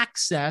the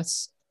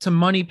access to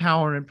money,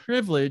 power, and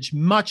privilege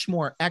much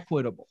more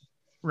equitable,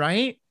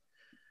 right?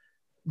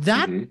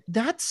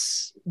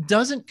 That's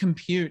doesn't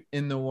compute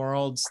in the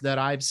worlds that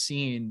I've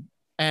seen.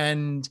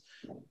 And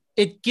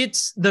it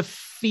gets, the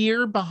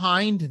fear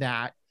behind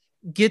that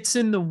gets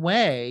in the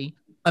way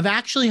of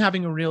actually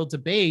having a real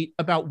debate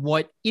about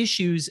what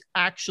issues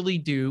actually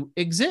do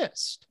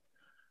exist.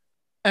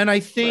 And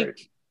I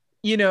think,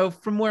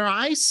 from where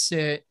I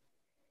sit,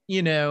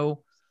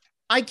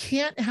 I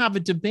can't have a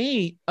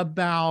debate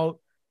about,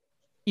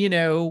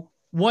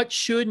 what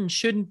should and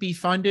shouldn't be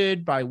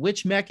funded by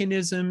which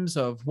mechanisms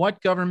of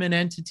what government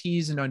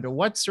entities and under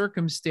what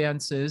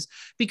circumstances,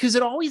 because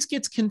it always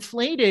gets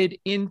conflated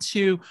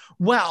into,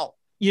 well,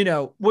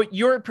 what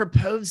you're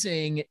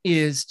proposing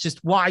is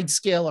just wide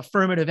scale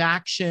affirmative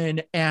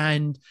action.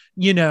 And,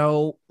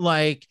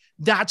 like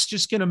that's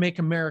just going to make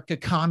America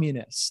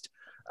communist.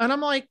 And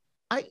I'm like,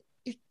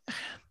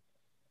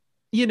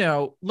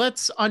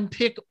 let's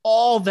unpick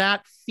all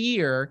that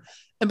fear.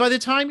 And by the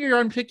time you're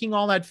unpicking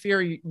all that fear,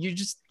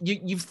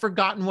 you've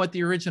forgotten what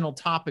the original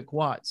topic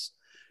was,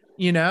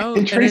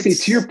 And Tracy,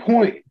 to your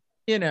point,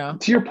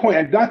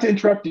 and not to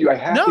interrupt you, I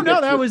have to.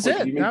 No, that was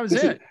it. That was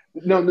it.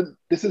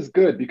 This is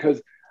good,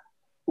 because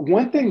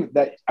one thing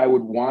that I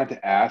would want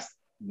to ask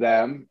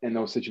them in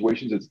those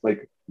situations is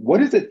like,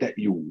 what is it that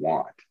you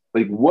want?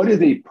 Like, what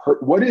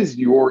is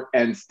your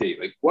end state?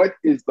 Like, what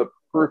is the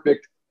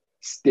perfect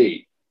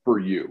state for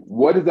you?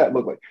 What does that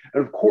look like?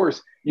 And of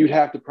course, you'd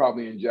have to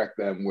probably inject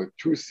them with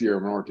truth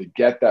serum in order to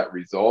get that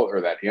result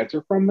or that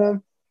answer from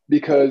them.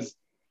 Because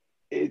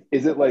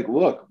is it like,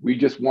 look, we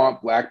just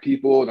want Black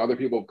people and other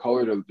people of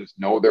color to just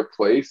know their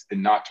place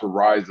and not to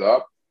rise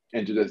up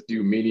and to just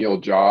do menial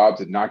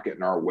jobs and not get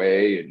in our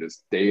way and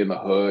just stay in the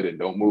hood and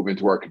don't move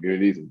into our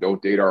communities and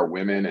don't date our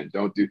women and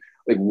don't do,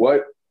 like,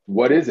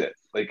 what is it?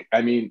 Like,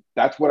 I mean,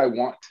 that's what I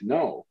want to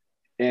know.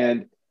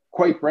 And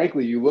quite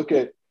frankly, you look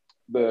at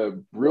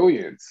the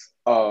brilliance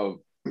of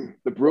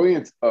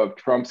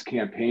Trump's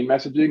campaign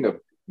messaging of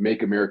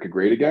Make America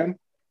Great Again.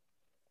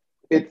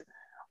 It's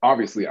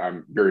obviously,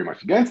 I'm very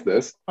much against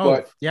this,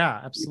 but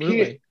yeah,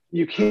 absolutely.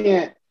 You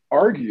can't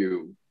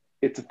argue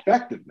its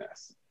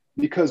effectiveness,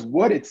 because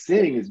what it's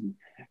saying is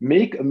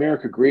Make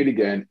America Great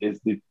Again is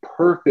the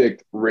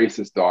perfect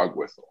racist dog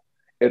whistle.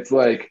 It's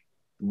like,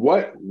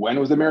 when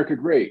was America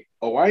great?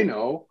 Oh, I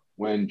know,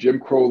 when Jim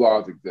Crow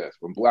laws exist,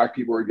 when Black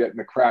people were getting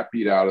the crap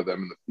beat out of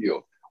them in the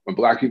field, when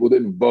Black people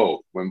didn't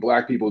vote, when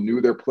Black people knew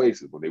their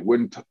places, when they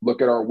wouldn't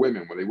look at our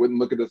women, when they wouldn't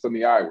look at us in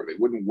the eye, where they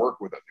wouldn't work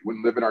with us, they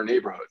wouldn't live in our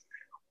neighborhoods.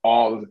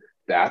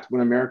 That's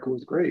when America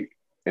was great.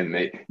 And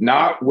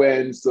not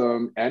when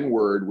some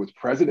N-word was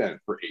president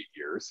for 8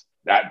 years.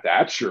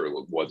 That sure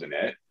wasn't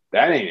it.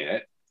 That ain't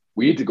it.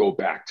 We need to go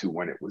back to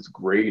when it was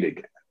great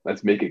again.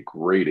 Let's make it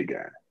great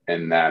again.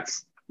 And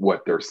that's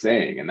what they're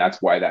saying. And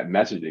that's why that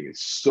messaging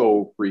is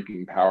so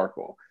freaking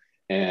powerful.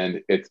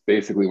 And it's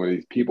basically when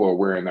these people are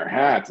wearing their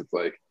hats, it's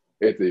like,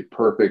 it's a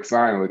perfect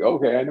sign. Like,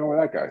 okay, I know where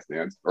that guy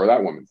stands or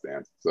that woman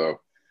stands. So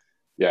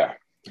yeah,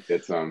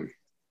 it's, well,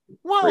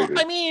 crazy.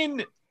 I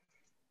mean,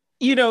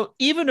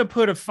 even to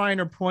put a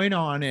finer point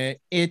on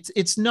it,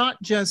 it's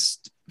not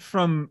just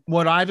from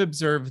what I've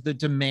observed, the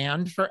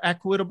demand for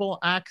equitable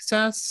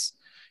access.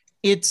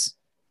 It's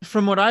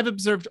from what I've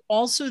observed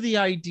also the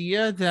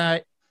idea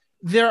that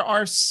there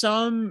are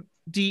some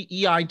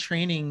DEI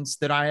trainings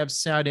that I have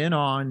sat in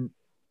on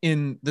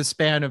in the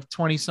span of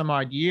 20 some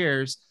odd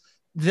years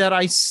that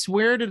I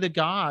swear to the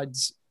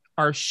gods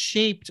are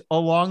shaped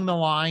along the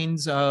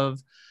lines of,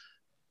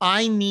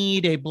 I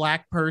need a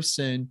Black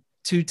person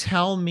to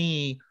tell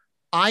me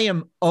I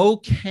am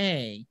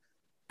okay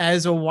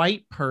as a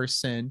white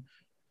person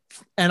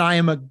and I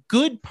am a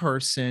good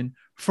person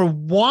for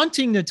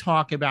wanting to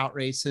talk about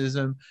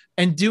racism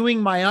and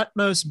doing my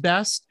utmost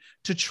best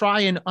to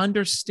try and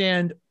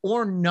understand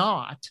or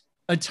not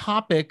a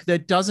topic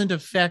that doesn't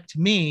affect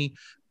me,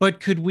 but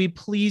could we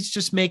please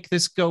just make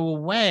this go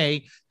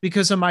away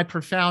because of my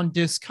profound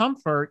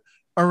discomfort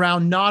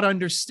around not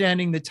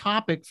understanding the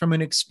topic from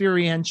an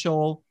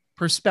experiential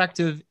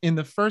perspective in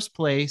the first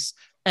place?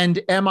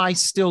 And am I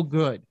still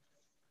good?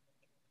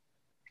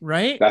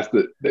 Right? That's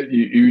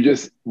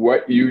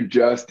what you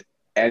just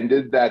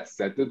ended that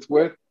sentence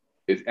with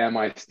is, am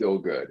I still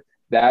good?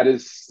 That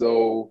is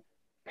so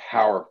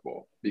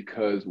powerful,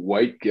 because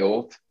white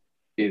guilt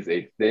is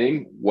a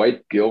thing.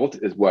 White guilt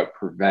is what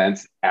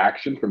prevents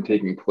action from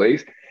taking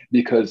place,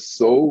 because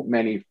so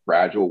many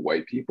fragile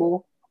white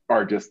people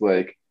are just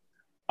like,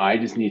 I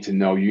just need to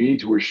know, you need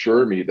to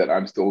assure me that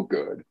I'm still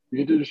good. You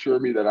need to assure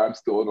me that I'm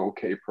still an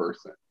okay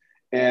person.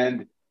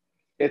 And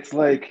it's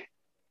like,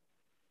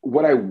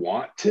 what I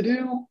want to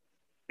do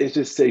is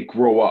just say,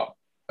 grow up.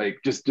 Like,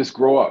 just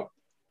grow up.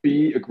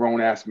 Be a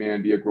grown-ass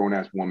man, be a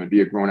grown-ass woman,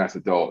 be a grown-ass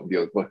adult.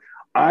 But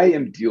I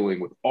am dealing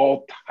with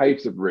all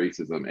types of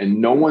racism, and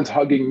no one's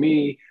hugging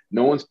me.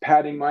 No one's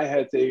patting my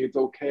head saying it's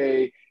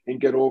okay and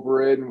get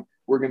over it, and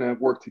we're going to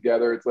work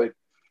together. It's like,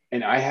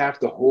 and I have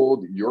to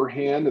hold your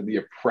hand, the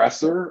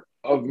oppressor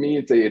of me,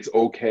 and say it's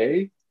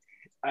okay.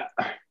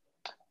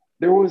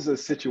 There was a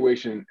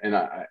situation, and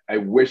I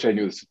wish I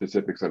knew the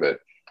specifics of it,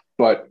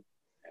 but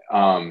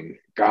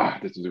God,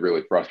 this is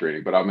really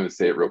frustrating, but I'm going to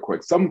say it real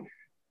quick.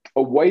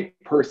 A white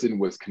person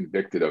was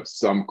convicted of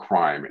some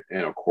crime in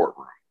a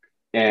courtroom.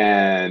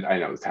 And I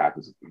know this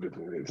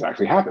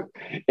actually happened.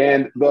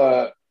 And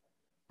the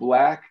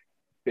Black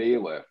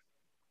bailiff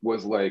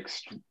was like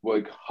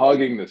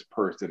hugging this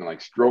person,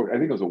 like I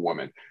think it was a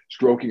woman,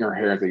 stroking her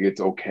hair and saying,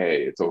 it's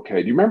okay.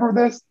 Do you remember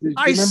this?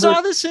 I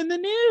saw this in the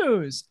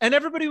news, and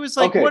everybody was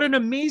like, okay, what an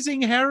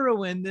amazing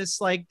heroine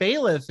this like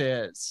bailiff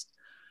is.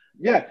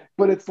 Yeah,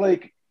 but it's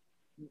like,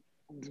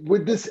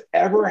 would this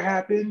ever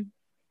happen?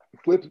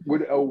 Flip,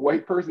 would a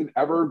white person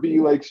ever be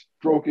like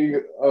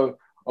stroking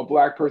a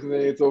black person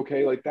and it's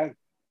okay? Like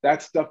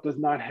that stuff does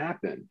not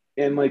happen.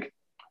 And like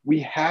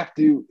we have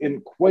to,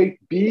 and quite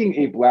being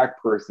a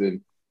black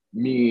person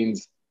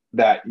means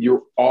that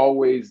you're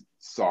always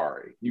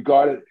sorry. You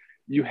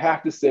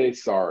have to say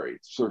sorry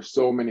for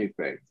so many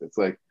things. It's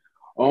like,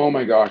 oh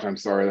my gosh, I'm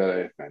sorry that I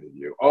offended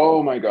you.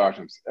 Oh my gosh,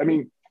 I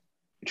mean,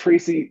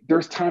 Tracy,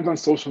 there's times on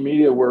social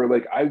media where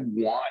like I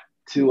want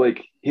to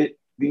like hit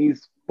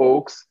these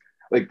folks,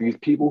 like these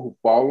people who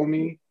follow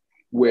me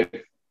with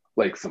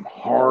like some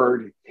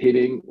hard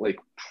hitting, like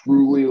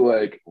truly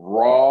like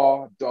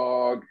raw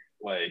dog,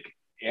 like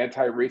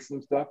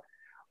anti-racism stuff.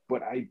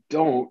 But I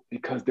don't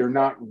because they're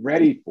not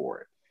ready for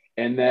it.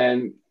 And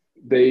then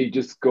they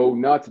just go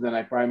nuts. And then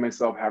I find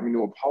myself having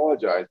to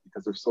apologize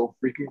because they're so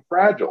freaking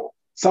fragile.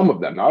 Some of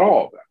them, not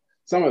all of them.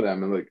 Some of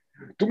them are like,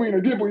 Dwayne,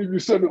 I can't believe you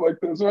said it like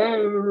this.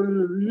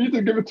 You need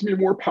to give it to me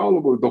more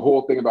palatable. The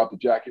whole thing about the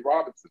Jackie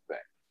Robinson thing.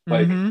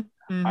 Like,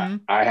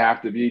 I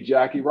have to be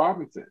Jackie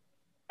Robinson.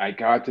 I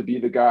got to be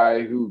the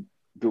guy who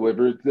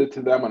delivers it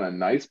to them on a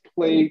nice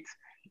plate,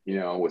 you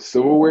know, with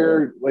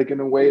silverware, like in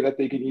a way that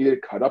they can eat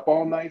it, cut up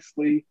all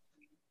nicely.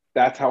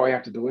 That's how I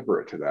have to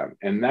deliver it to them.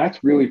 And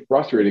that's really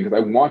frustrating because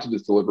I want to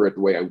just deliver it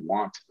the way I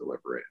want to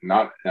deliver it. And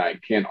I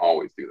can't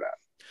always do that.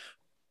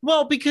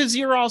 Well, because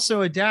you're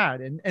also a dad.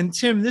 And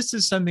Tim, this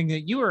is something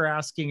that you were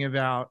asking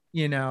about,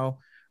 you know.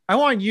 I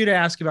want you to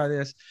ask about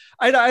this.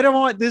 I don't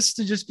want this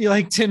to just be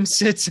like Tim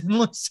sits and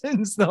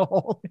listens the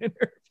whole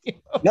interview.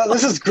 No,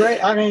 this is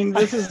great. I mean,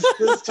 this is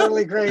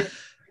totally great.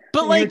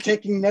 But like, you're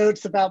taking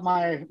notes about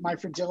my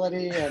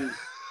fragility and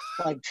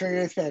like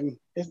truth, and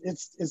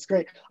it's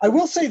great. I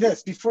will say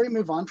this before you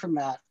move on from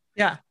that.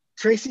 Yeah,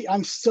 Tracy,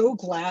 I'm so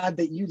glad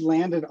that you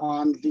landed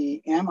on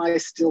the "Am I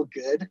still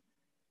good?"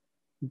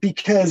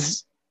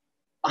 because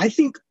I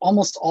think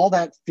almost all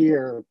that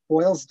fear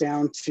boils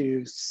down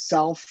to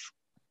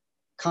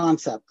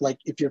self-concept. Like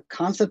if your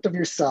concept of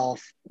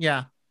yourself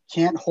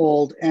can't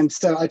hold. And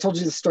so I told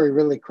you the story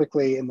really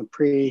quickly in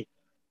the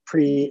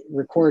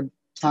pre-record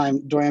time,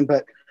 Dwayne,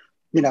 but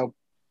you know,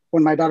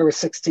 when my daughter was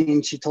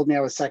 16, she told me I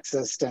was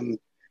sexist. And,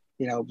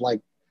 you know,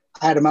 like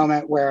I had a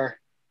moment where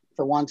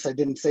for once I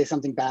didn't say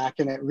something back,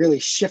 and it really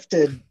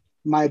shifted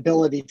my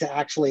ability to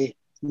actually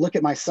look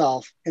at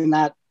myself. And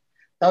that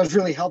was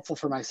really helpful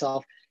for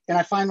myself. And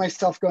I find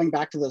myself going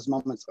back to those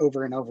moments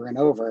over and over and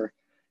over.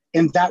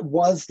 And that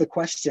was the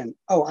question.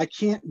 Oh, I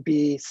can't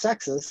be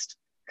sexist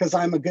because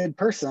I'm a good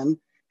person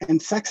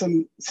and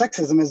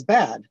sexism is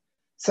bad.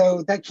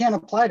 So that can't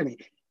apply to me.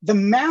 The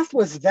math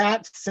was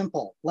that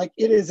simple. Like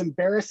it is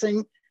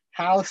embarrassing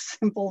how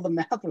simple the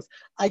math was.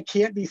 I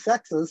can't be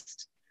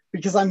sexist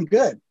because I'm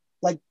good.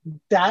 Like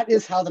that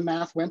is how the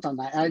math went on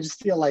that. And I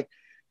just feel like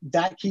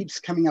that keeps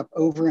coming up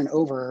over and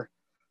over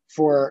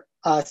for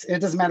us. It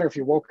doesn't matter if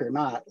you're woke or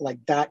not, like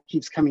that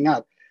keeps coming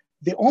up.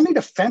 The only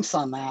defense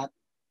on that,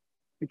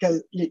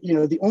 because you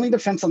know, the only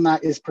defense on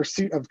that is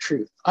pursuit of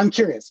truth. I'm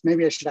curious,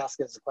 maybe I should ask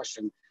it as a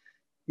question.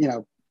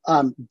 You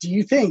know, do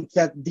you think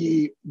that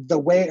the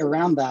way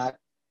around that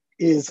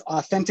is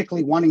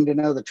authentically wanting to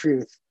know the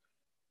truth,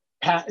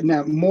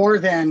 more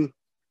than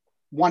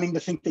wanting to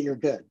think that you're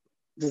good?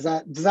 Does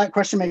that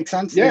question make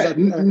sense? Yeah, it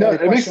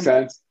makes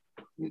sense.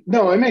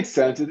 No, it makes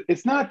sense.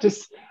 It's not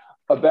just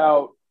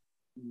about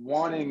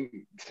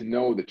wanting to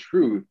know the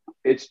truth.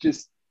 It's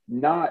just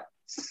not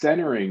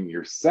centering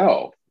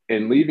yourself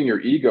and leaving your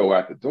ego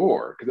at the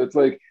door. Because it's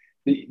like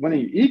when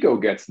your ego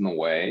gets in the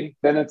way,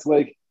 then it's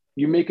like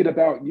you make it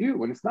about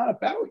you, and it's not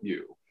about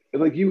you.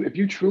 Like if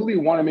you truly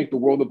want to make the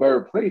world a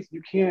better place,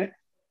 you can't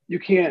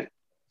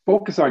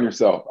focus on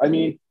yourself. I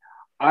mean,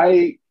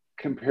 I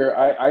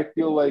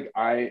feel like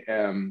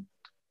the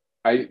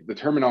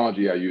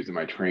terminology I use in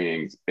my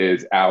trainings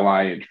is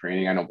ally in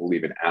training. I don't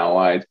believe in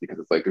allies because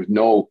it's like, is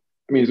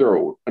there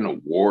an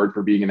award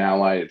for being an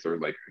ally? Is there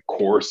like a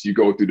course you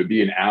go through to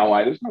be an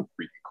ally? There's no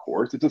freaking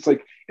course. It's just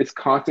like, it's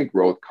constant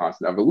growth,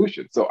 constant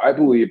evolution. So I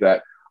believe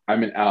that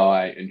I'm an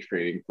ally in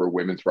training for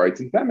women's rights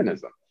and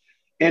feminism.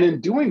 And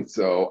in doing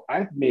so,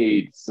 I've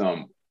made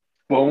some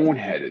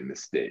boneheaded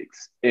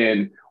mistakes,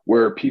 and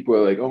where people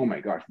are like, oh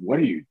my gosh, what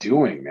are you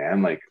doing,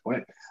 man? Like,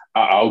 what?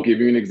 I'll give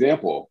you an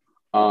example.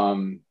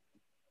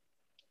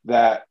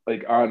 That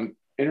like on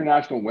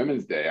International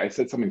Women's Day, I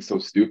said something so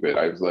stupid.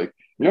 I was like,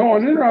 you know,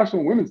 on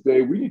International Women's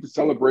Day, we need to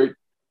celebrate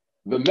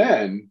the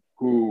men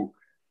who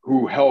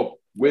help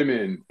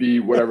women be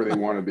whatever they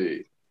want to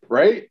be,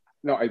 right?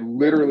 No, I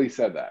literally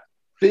said that,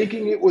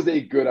 thinking it was a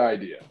good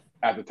idea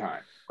at the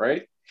time,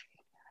 right?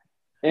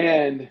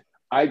 And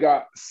I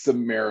got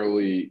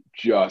summarily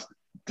just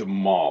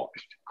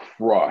demolished,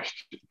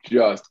 crushed,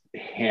 just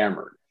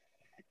hammered.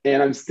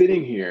 And I'm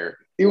sitting here.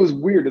 It was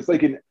weird. It's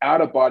like an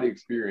out-of-body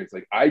experience.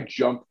 Like I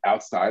jumped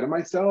outside of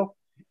myself,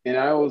 and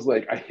I was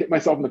like, I hit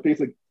myself in the face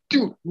like,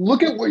 dude,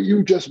 look at what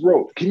you just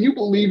wrote. Can you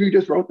believe you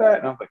just wrote that?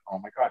 And I was like, oh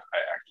my gosh, I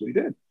actually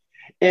did.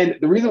 And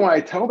the reason why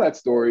I tell that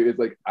story is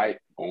like I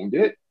owned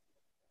it.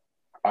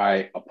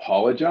 I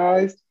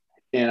apologized.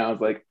 And I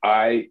was like,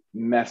 I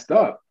messed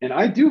up. And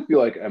I do feel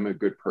like I'm a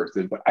good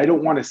person, but I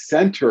don't want to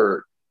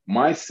center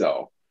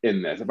myself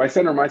in this. If I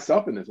center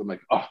myself in this, I'm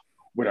like, oh,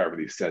 whatever,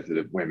 these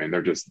sensitive women,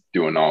 they're just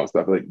doing all this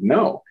stuff. Like,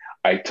 no,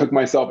 I took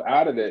myself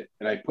out of it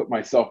and I put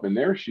myself in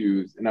their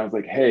shoes. And I was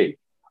like, hey,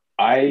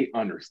 I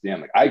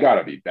understand. Like, I got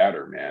to be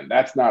better, man.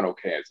 That's not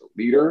okay as a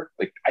leader.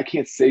 Like, I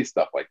can't say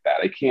stuff like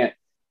that. I can't.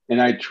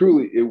 And I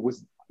truly,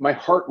 my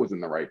heart was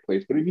in the right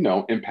place, but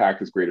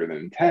impact is greater than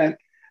intent.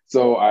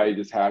 So I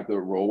just had to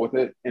roll with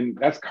it. And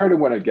that's kind of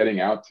what I'm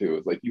getting out to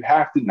is like, you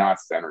have to not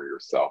center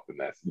yourself in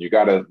this and you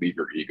got to leave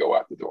your ego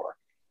at the door.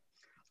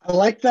 I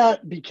like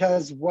that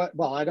because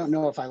I don't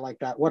know if I like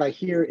that. What I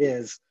hear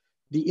is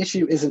the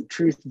issue isn't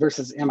truth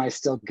versus am I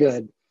still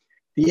good?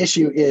 The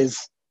issue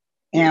is,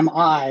 am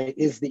I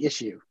is the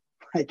issue.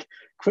 Like,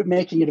 quit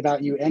making it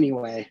about you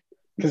anyway.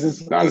 Because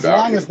as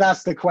long as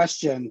that's the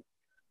question,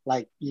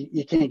 like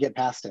you can't get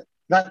past it.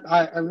 That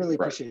I really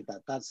appreciate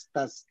that. That's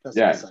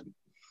yeah. awesome.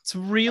 It's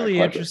really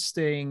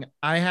interesting.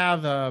 I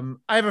have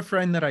a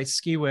friend that I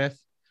ski with.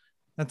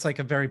 That's like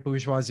a very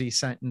bourgeoisie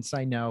sentence,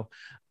 I know.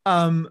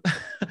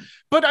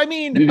 But I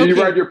mean, did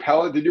you ride your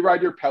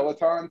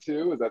Peloton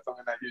too? Is that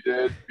something that you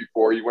did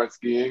before you went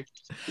skiing?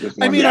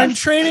 I mean, I'm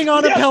training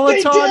on a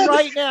Peloton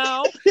right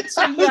now.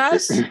 So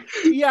yes.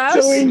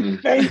 Joey,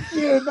 thank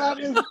you. That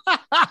is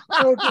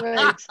so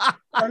great.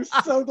 I'm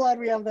so glad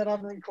we have that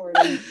on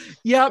recording.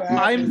 Yep,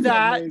 I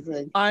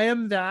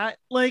am that.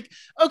 Like,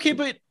 okay,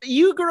 but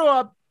you grew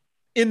up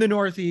in the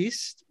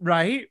Northeast,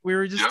 right? We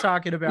were just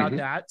talking about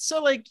that.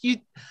 So like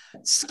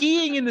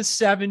skiing in the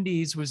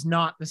 70s was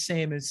not the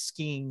same as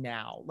skiing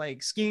now.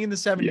 Like skiing in the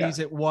 70s,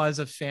 it was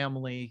a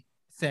family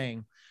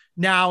thing.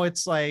 Now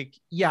it's like,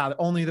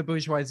 only the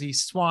bourgeoisie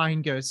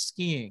swine goes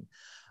skiing.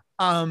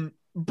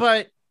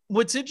 But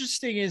what's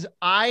interesting is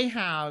I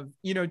have,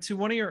 to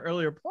one of your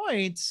earlier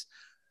points,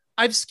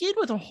 I've skied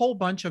with a whole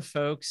bunch of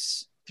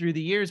folks through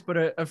the years,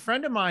 but a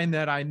friend of mine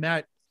that I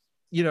met,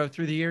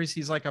 through the years,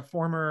 he's like a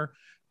former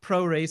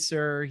pro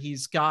racer.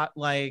 He's got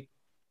like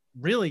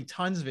really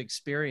tons of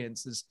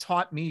experience, has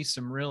taught me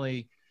some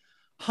really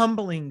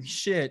humbling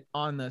shit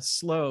on the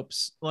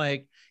slopes.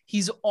 Like,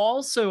 he's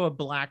also a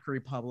Black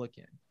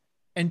Republican.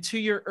 And to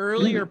your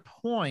earlier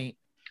point,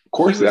 of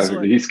course,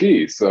 he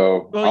skis.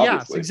 So, well,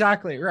 obviously. Yes,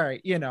 exactly.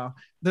 Right.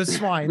 The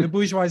swine, the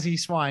bourgeoisie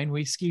swine,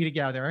 we ski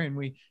together and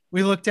we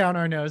look down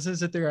our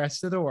noses at the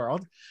rest of the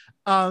world,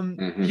 from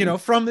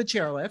the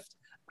chairlift.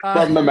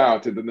 From the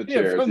mountains and the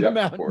chairs. From the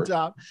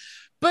mountaintop.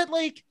 But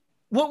like,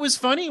 what was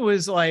funny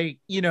was like,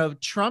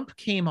 Trump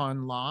came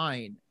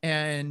online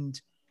and,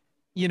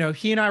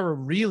 he and I were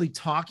really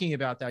talking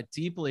about that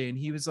deeply. And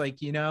he was like,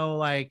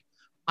 like,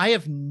 I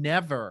have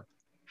never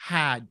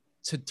had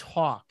to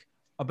talk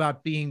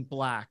about being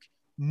Black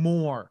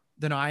more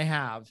than I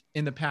have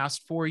in the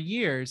past 4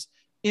 years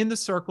in the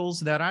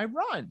circles that I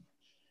run.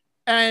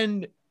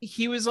 And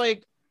he was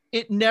like,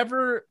 it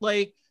never,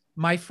 like,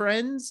 my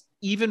friends,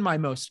 even my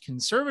most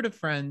conservative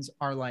friends,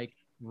 are like,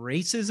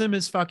 racism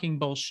is fucking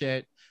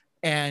bullshit.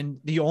 And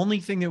the only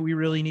thing that we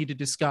really need to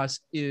discuss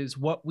is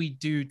what we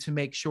do to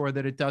make sure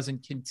that it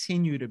doesn't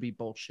continue to be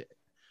bullshit.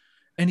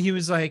 And he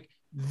was like,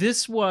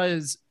 this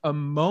was a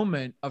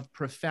moment of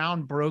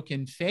profound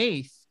broken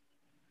faith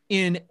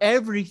in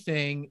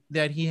everything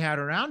that he had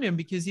around him,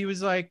 because he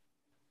was like,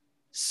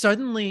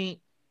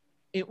 suddenly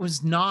it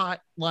was not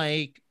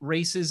like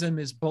racism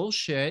is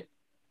bullshit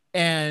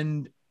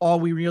and all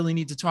we really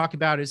need to talk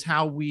about is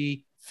how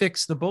we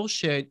fix the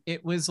bullshit.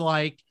 It was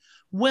like,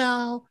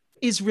 well,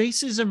 is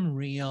racism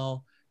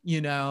real?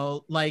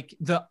 Like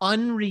the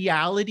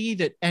unreality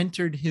that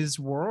entered his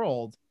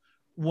world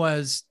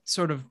was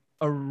sort of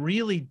a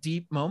really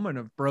deep moment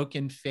of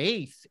broken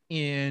faith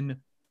in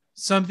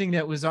something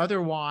that was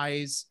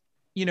otherwise,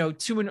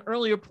 to an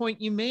earlier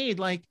point you made,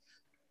 like,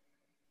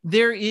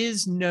 there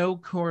is no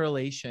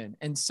correlation.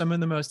 And some of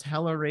the most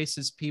hella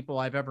racist people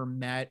I've ever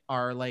met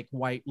are like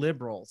white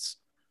liberals.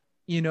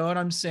 You know what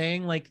I'm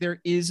saying? Like,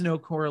 there is no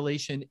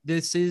correlation.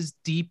 This is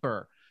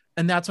deeper.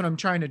 And that's what I'm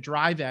trying to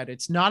drive at.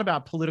 It's not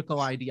about political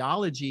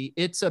ideology.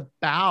 It's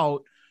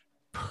about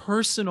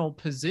personal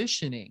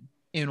positioning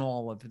in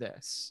all of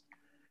this.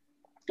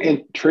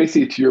 And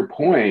Tracy, to your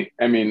point,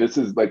 I mean, this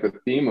is like the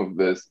theme of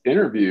this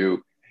interview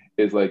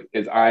is like,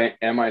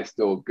 am I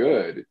still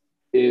good?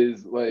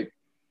 Is like,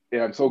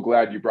 and I'm so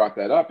glad you brought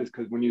that up, is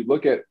because when you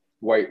look at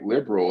white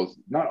liberals,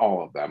 not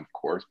all of them, of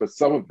course, but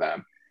some of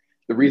them,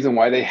 the reason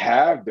why they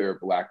have their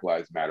Black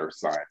Lives Matter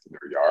signs in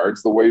their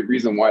yards,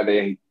 reason why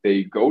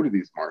they go to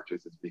these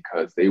marches is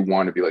because they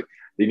want to be like,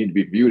 they need to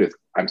be viewed as,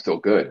 I'm still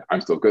good.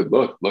 I'm still good.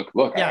 Look,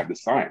 I have the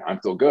sign. I'm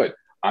still good.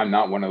 I'm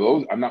not one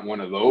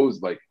of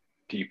those like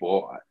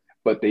people,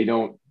 but they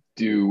don't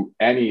do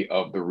any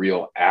of the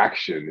real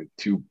action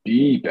to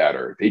be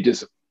better. They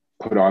just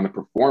put on the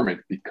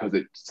performance because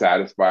it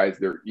satisfies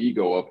their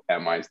ego of,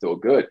 am I still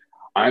good?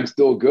 I'm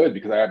still good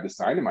because I have the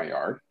sign in my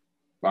yard.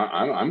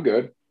 I'm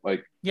good.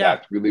 Like,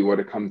 that's really what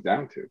it comes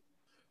down to.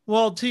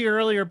 Well, to your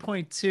earlier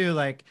point too,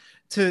 like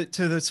to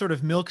the sort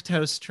of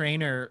milquetoast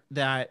trainer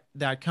that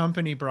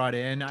company brought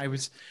in,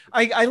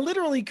 I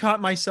literally caught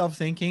myself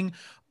thinking,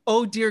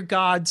 oh dear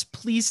gods,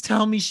 please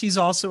tell me she's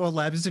also a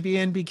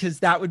lesbian, because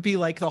that would be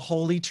like the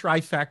holy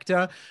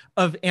trifecta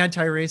of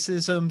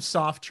anti-racism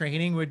soft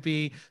training, would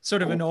be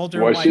sort of an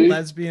older Was white she?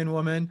 lesbian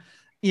woman,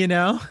 you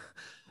know?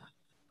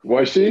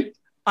 Was she?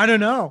 I don't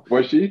know.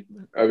 Was she?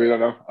 I mean, I don't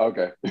know.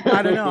 Okay.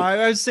 I don't know.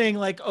 I was saying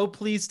like, oh,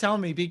 please tell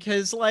me,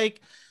 because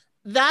like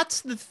that's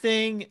the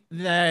thing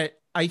that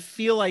I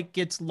feel like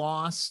gets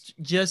lost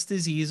just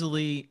as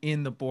easily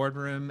in the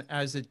boardroom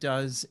as it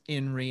does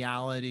in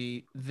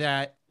reality.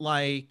 That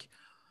like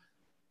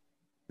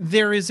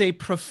there is a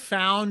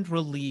profound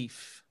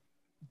relief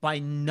by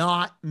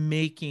not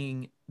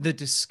making the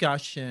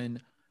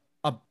discussion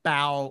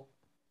about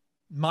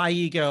my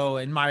ego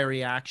and my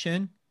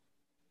reaction.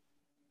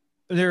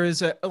 There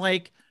is a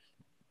like,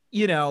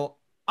 you know,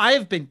 I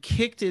have been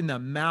kicked in the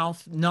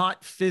mouth,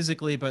 not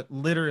physically, but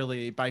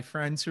literally, by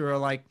friends who are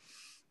like,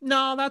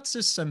 no, that's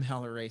just some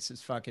hella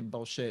racist fucking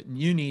bullshit. And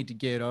you need to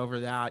get over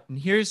that. And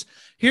here's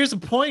a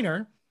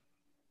pointer.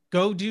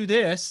 Go do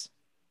this.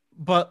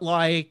 But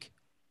like,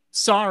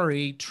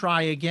 sorry,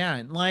 try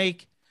again.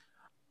 Like,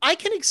 I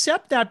can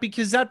accept that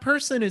because that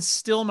person is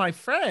still my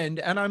friend.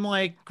 And I'm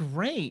like,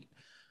 great.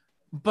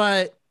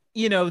 But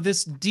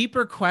this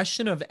deeper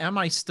question of, am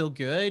I still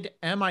good?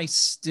 Am I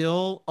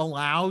still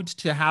allowed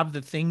to have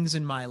the things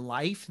in my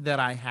life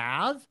that I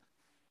have?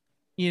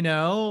 You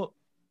know,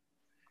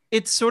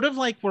 it's sort of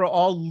like we're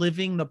all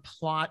living the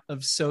plot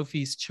of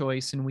Sophie's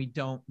Choice and we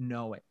don't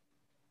know it.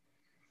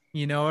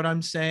 You know what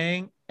I'm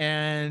saying?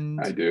 And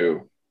I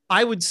do.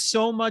 I would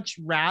so much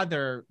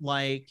rather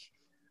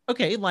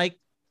okay, like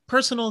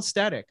personal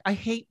aesthetic. I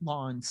hate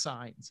lawn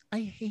signs. I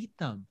hate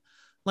them.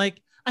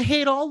 Like, I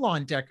hate all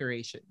lawn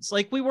decorations.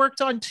 Like, we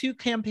worked on 2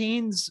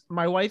 campaigns,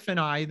 my wife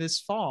and I, this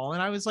fall,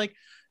 and I was like,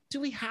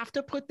 do we have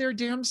to put their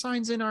damn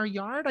signs in our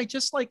yard? I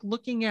just like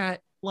looking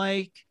at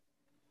like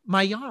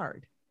my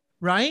yard,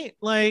 right?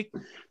 Like,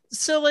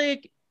 so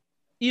like,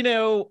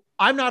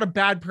 I'm not a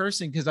bad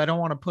person because I don't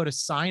want to put a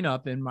sign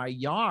up in my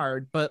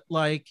yard, but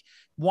like,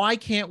 why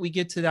can't we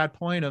get to that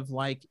point of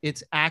like,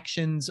 it's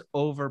actions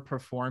over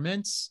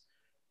performance?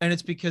 And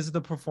it's because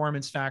the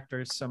performance factor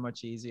is so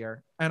much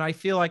easier. And I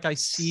feel like I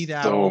see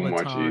that So all the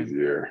much time,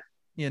 easier.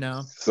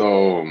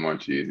 So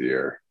much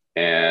easier.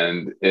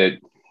 And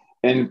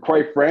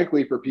quite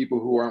frankly, for people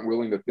who aren't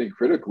willing to think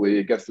critically,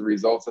 it gets the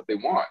results that they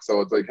want.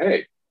 So it's like,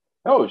 hey,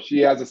 oh, she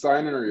has a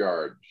sign in her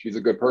yard. She's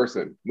a good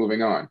person.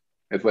 Moving on.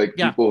 It's like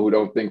yeah. People who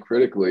don't think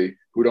critically,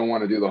 who don't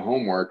want to do the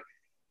homework,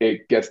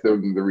 it gets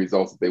them the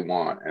results that they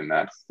want. And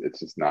it's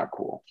just not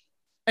cool.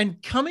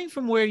 And coming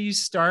from where you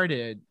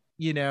started,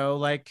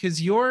 like, because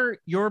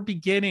your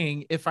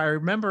beginning, if I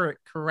remember it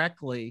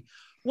correctly,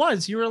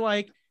 was you were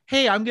like,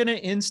 hey, I'm going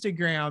to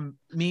Instagram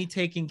me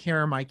taking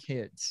care of my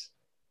kids.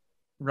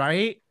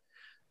 Right?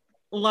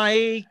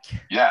 Like,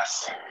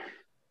 yes,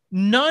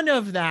 none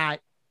of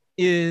that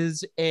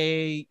is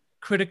a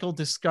critical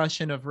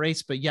discussion of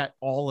race, but yet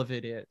all of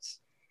it is.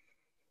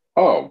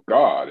 Oh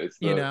God.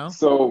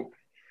 So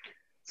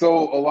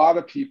a lot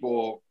of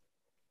people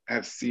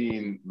have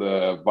seen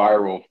the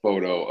viral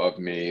photo of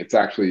me. It's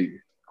actually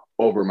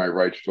over my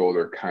right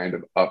shoulder, kind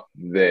of up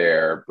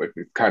there, but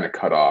it's kind of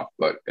cut off,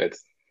 but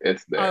it's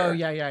there. Oh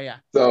yeah.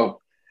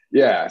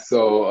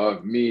 So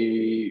of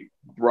me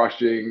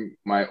brushing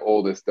my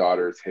oldest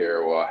daughter's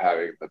hair while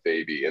having the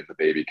baby in the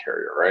baby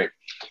carrier, right?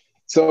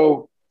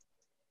 So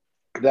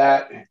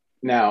that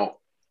now,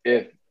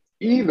 if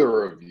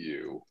either of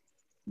you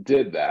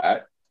did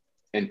that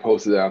and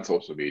posted it on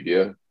social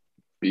media,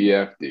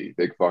 BFD,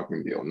 big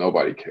fucking deal.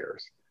 Nobody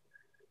cares.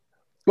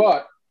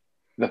 But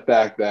the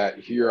fact that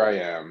here I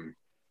am,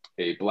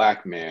 a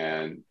Black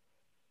man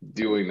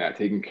doing that,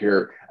 taking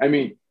care. I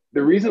mean,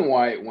 the reason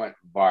why it went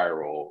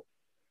viral,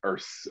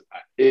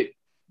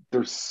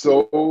 there's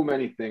so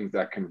many things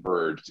that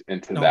converged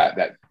into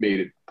that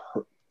made it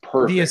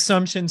perfect. The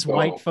assumptions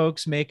white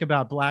folks make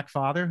about Black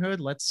fatherhood.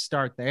 Let's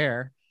start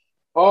there.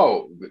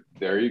 Oh,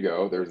 there you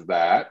go. There's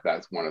that.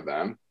 That's one of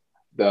them.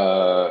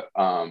 The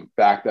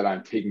fact that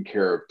I'm taking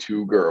care of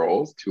 2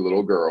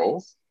 little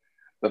girls.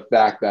 The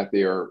fact that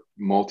they are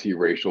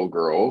multiracial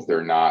girls.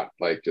 They're not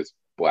like just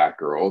Black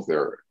girls.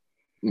 They're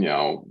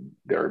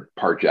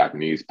part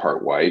Japanese,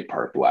 part white,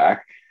 part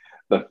Black.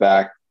 The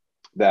fact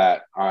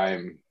that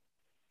I'm,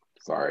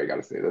 sorry, I got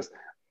to say this,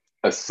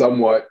 a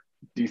somewhat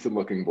decent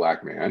looking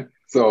Black man.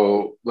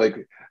 So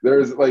like,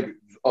 there's like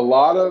a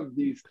lot of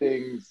these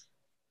things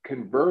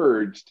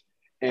converged,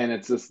 and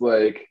it's just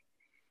like,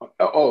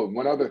 oh,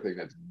 one other thing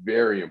that's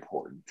very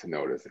important to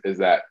notice is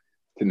that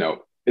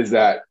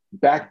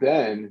back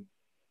then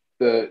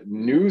the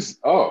news,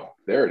 oh,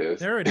 there it is.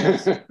 There it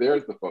is.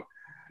 There's the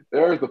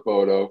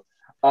photo.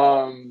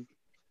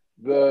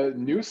 The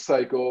news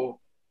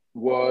cycle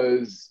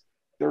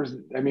there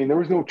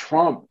was no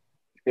Trump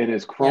and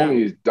his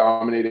cronies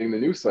dominating the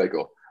news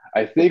cycle.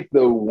 I think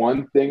the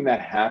one thing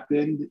that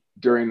happened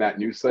during that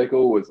news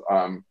cycle was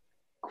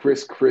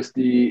Chris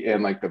Christie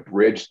and like the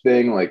bridge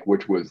thing, like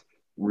which was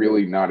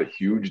really not a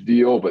huge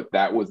deal, but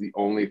that was the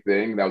only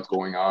thing that was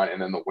going on.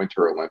 And then the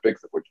Winter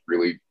Olympics, which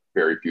really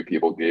very few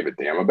people gave a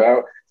damn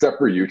about, except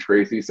for you,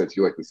 Tracy, since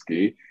you like to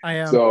ski. I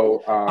am.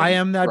 So I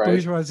am that right.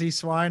 bourgeoisie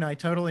swine. I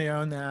totally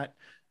own that.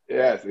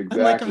 Yes, I'm like,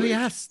 oh exactly.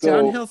 yes,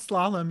 So downhill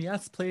slalom.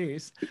 Yes,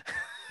 please.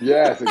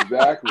 yes,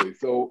 exactly.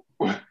 So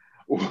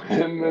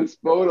when this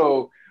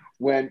photo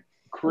went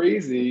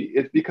crazy,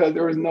 it's because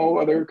there was no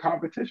other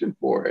competition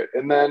for it.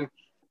 And then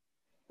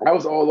I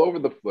was all over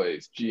the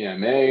place.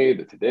 GMA,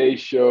 The Today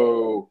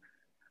Show,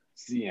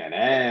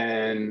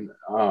 CNN,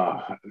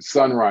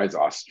 Sunrise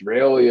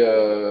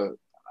Australia.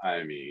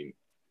 I mean,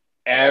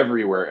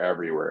 everywhere.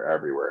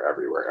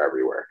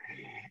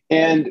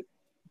 And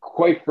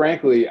quite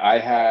frankly, I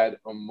had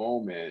a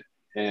moment,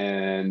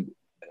 and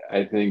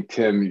I think,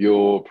 Tim,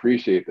 you'll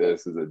appreciate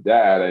this as a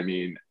dad. I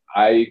mean,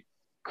 I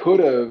could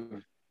have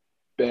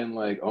been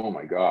like, oh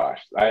my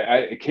gosh,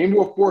 I came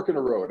to a fork in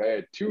the road. I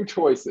had two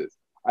choices.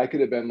 I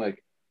could have been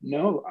like,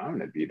 no, I'm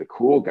going to be the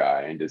cool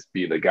guy and just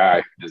be the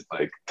guy who just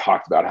like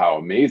talks about how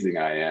amazing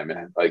I am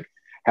and like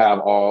have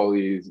all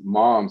these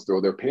moms throw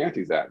their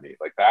panties at me.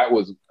 Like that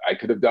was, I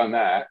could have done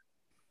that.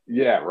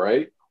 Yeah,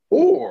 right.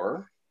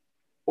 Or,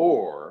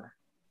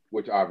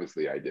 which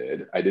obviously I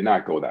did. I did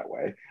not go that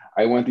way.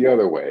 I went the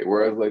other way,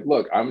 where I was like,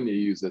 look, I'm going to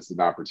use this as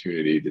an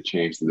opportunity to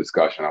change the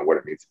discussion on what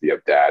it means to be a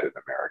dad in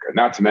America.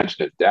 Not to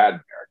mention a dad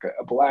in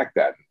America, a Black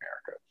dad in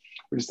America.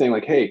 We're just saying,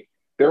 like, hey,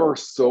 there are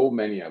so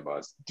many of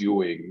us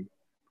doing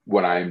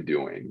what I'm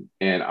doing,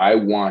 and I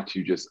want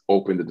to just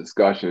open the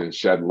discussion and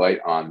shed light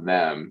on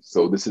them.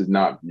 So this is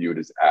not viewed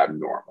as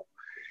abnormal.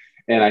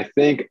 And I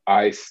think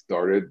I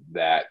started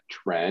that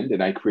trend,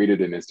 and I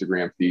created an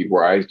Instagram feed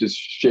where I just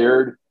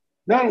shared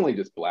not only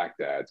just Black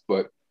dads,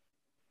 but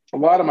a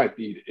lot of my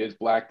feed is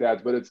Black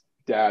dads, but it's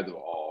dads of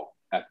all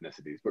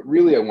ethnicities. But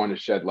really, I want to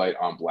shed light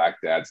on Black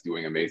dads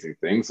doing amazing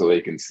things so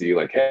they can see,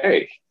 like,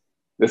 hey,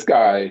 this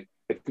guy,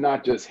 it's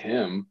not just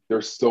him.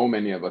 There's so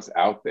many of us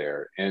out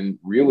there. And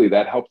really,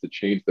 that helps to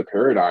change the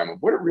paradigm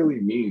of what it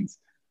really means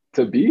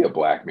to be a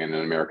Black man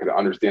in America, to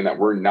understand that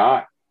we're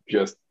not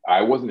just,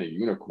 I wasn't a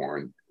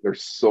unicorn.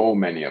 There's so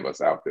many of us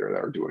out there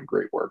that are doing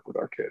great work with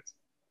our kids.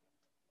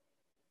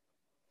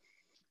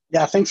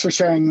 Yeah, thanks for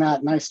sharing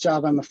that. Nice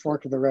job on the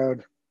fork of the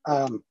road.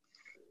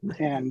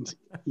 And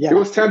yeah, it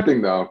was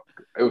tempting though.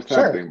 It was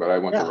tempting, sure. but I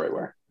went the right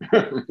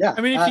way. Yeah.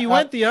 I mean, if you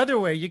went the other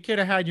way, you could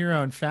have had your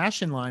own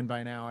fashion line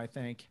by now, I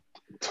think.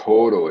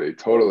 Totally.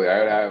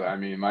 I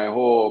mean, my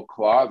whole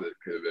closet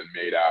could have been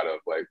made out of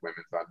like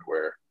women's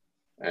underwear.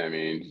 I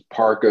mean,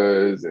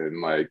 parkas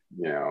and like,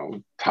 you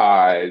know,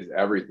 ties,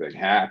 everything,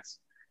 hats.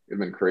 It'd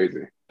been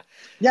crazy.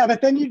 Yeah,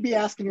 but then you'd be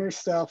asking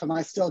yourself, am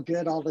I still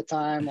good all the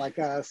time like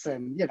us?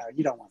 And, you know,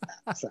 you don't want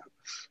that. So,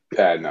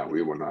 yeah, no,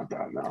 we were not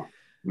that.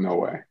 No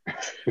way.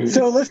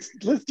 So let's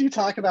do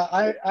talk about,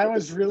 I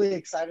was really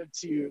excited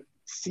to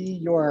see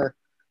your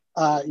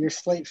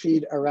Slate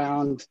feed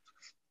around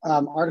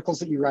articles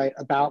that you write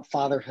about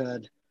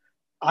fatherhood.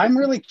 I'm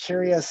really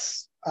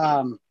curious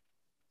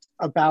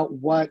about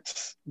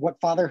what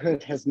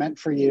fatherhood has meant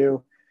for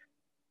you.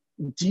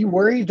 Do you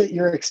worry that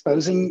you're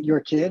exposing your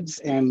kids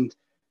and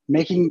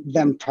making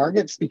them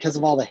targets because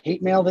of all the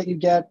hate mail that you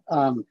get?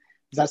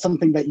 Is that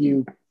something that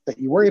you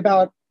worry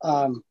about?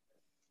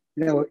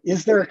 You know,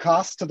 is there a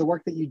cost to the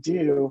work that you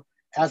do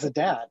as a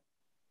dad?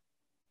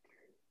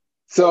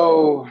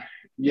 So,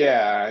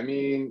 yeah, I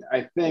mean,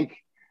 I think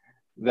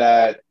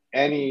that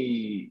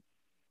any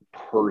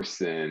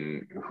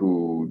person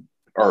who,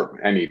 or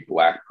any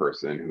Black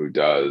person who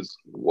does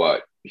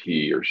what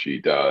he or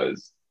she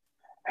does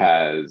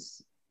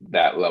has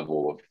that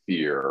level of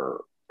fear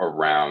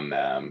around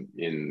them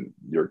in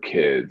your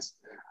kids.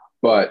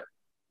 But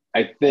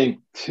I think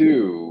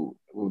too,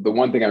 the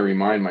one thing I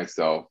remind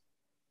myself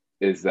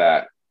is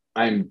that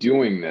I'm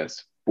doing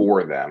this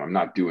for them. I'm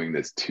not doing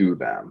this to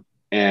them.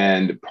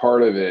 And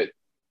part of it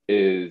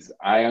is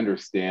I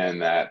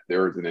understand that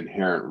there is an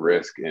inherent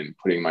risk in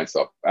putting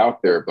myself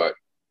out there, but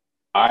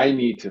I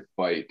need to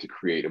fight to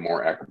create a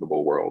more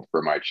equitable world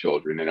for my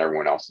children and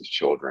everyone else's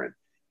children.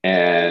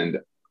 And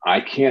I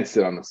can't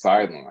sit on the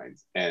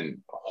sidelines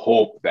and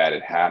hope that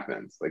it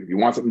happens. Like, if you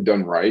want something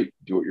done right,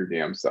 do it your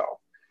damn self.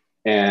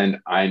 And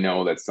I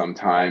know that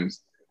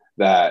sometimes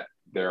that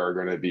there are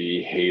going to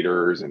be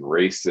haters and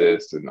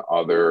racists and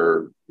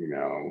other, you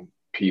know,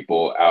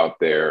 people out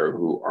there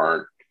who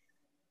aren't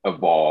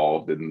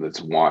evolved and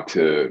just want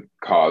to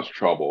cause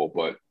trouble.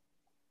 But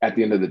at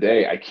the end of the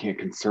day, I can't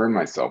concern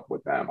myself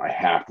with them. I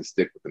have to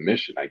stick with the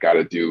mission. I got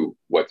to do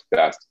what's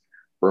best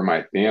for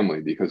my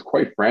family, because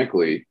quite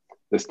frankly,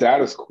 the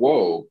status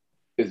quo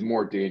is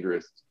more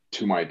dangerous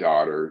to my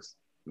daughters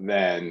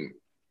than,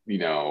 you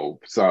know,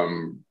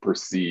 some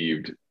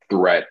perceived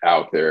threat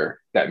out there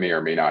that may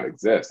or may not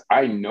exist.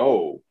 I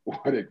know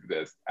what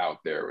exists out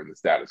there in the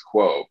status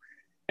quo,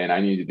 and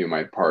I need to do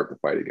my part to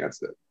fight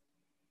against it.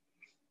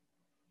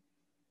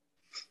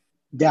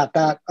 Yeah,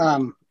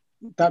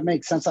 that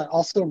makes sense. I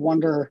also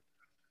wonder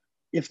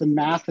if the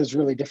math is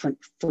really different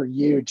for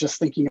you, just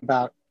thinking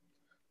about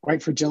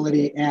white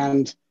fragility,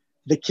 and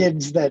the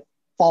kids that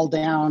fall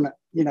down,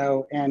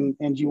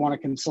 and you want to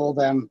console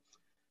them.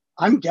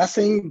 I'm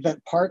guessing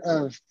that part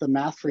of the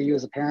math for you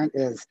as a parent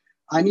is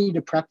I need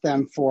to prep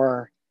them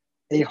for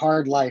a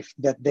hard life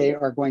that they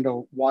are going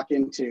to walk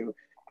into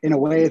in a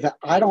way that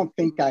I don't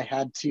think I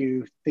had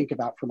to think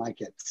about for my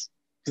kids.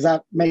 Does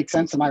that make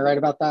sense? Am I right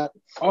about that?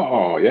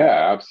 Oh,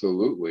 yeah,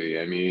 absolutely.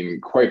 I mean,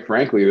 quite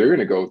frankly, they're going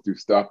to go through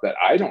stuff that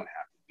I don't have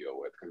to deal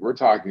with, because we're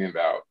talking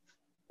about,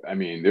 I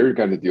mean, they're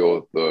going to deal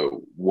with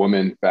the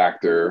woman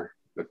factor,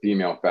 the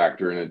female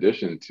factor, in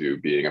addition to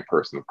being a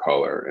person of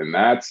color. And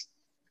that's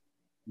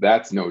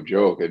no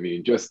joke. I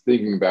mean, just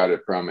thinking about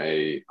it from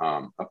a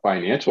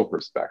financial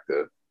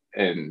perspective,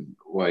 and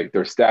like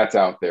there's stats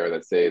out there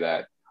that say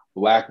that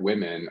Black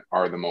women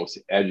are the most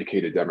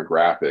educated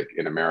demographic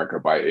in America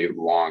by a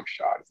long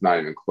shot. It's not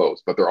even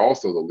close, but they're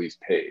also the least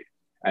paid.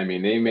 I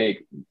mean,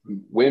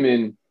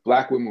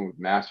 Black women with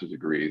master's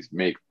degrees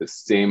make the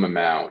same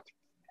amount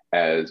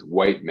as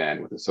white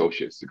men with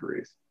associate's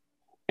degrees.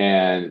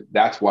 And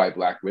that's why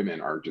Black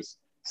women are just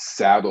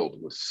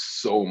saddled with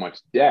so much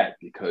debt,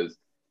 because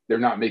they're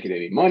not making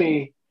any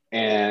money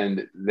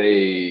and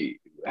they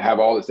have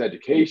all this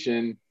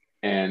education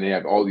and they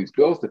have all these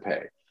bills to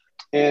pay.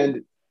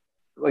 And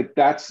like,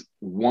 that's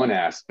one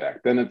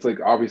aspect. Then it's like,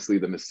 obviously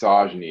the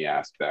misogyny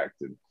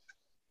aspect and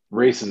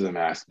racism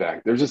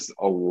aspect. There's just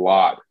a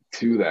lot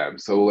to them.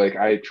 So like,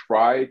 I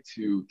try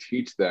to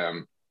teach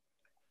them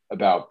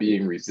about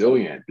being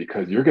resilient,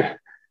 because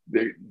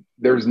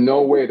there's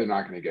no way they're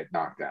not going to get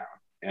knocked down.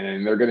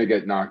 And they're going to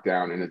get knocked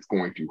down and it's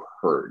going to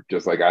hurt,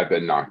 just like I've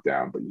been knocked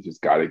down, but you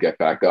just got to get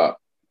back up.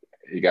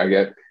 You got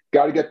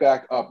to get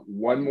back up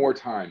one more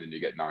time and you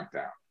get knocked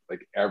down,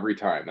 like every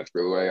time. That's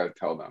really what I got to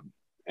tell them.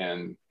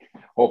 And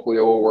hopefully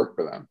it will work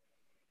for them.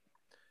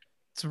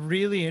 It's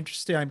really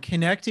interesting. I'm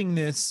connecting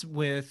this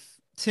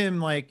with Tim.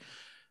 Like,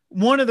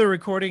 one of the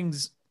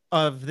recordings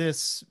of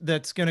this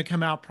that's going to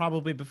come out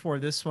probably before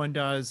this one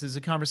does is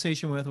a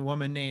conversation with a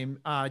woman named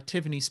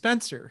Tiffany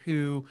Spencer,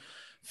 who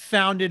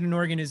founded an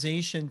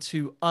organization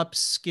to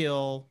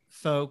upskill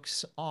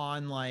folks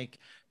on like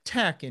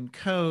tech and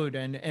code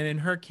and in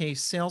her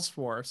case,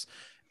 Salesforce.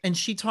 And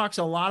she talks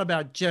a lot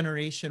about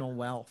generational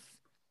wealth,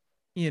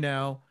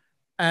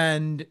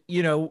 and,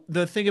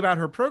 the thing about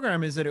her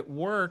program is that it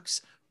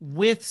works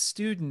with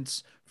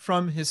students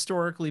from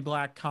historically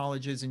Black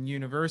colleges and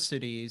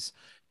universities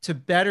to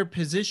better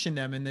position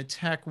them in the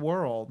tech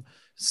world,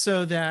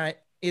 so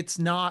that it's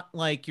not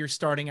like you're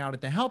starting out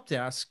at the help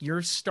desk.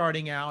 You're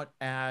starting out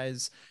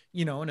as,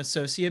 an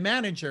associate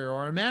manager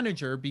or a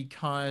manager,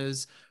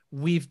 because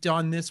we've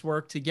done this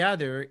work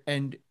together,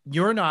 and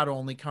you're not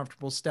only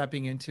comfortable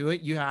stepping into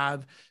it, you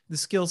have the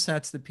skill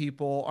sets that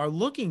people are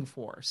looking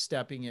for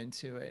stepping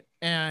into it.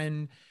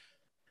 And,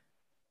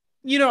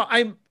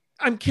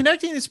 I'm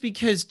connecting this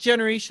because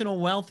generational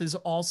wealth is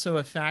also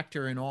a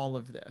factor in all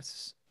of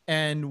this.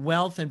 And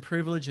wealth and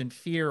privilege and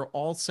fear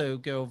also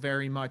go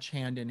very much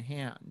hand in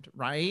hand,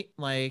 right?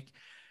 Like,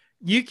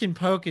 you can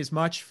poke as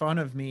much fun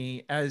of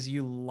me as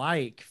you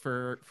like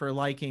for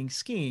liking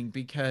skiing,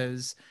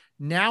 because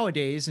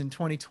nowadays in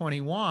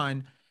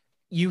 2021,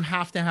 you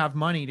have to have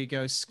money to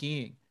go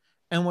skiing.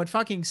 And what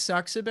fucking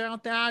sucks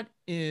about that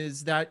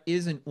is that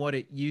isn't what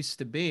it used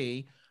to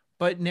be,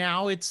 but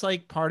now it's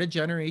like part of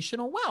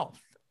generational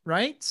wealth,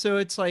 right? So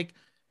it's like,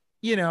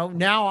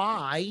 now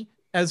I,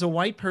 as a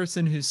white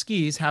person who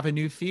skis, have a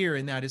new fear,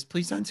 and that is,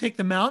 please don't take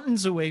the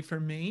mountains away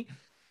from me,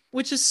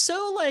 which is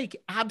so like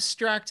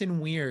abstract and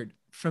weird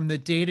from the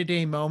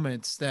day-to-day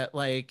moments that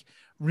like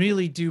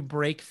really do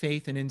break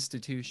faith in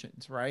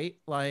institutions, right?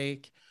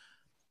 Like,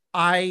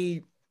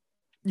 I,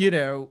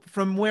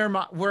 from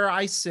where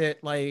I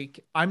sit,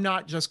 like, I'm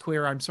not just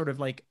queer, I'm sort of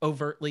like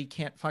overtly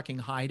can't fucking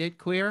hide it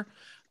queer.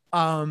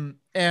 And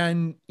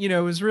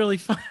it was really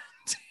fun.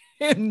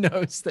 Tim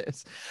knows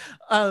this.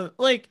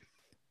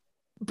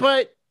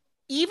 But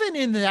even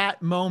in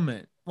that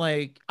moment,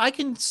 like, I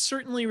can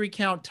certainly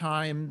recount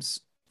times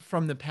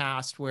from the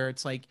past where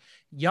it's like,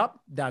 yup,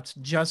 that's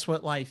just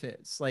what life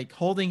is. Like,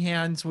 holding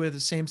hands with a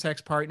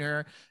same-sex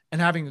partner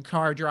and having a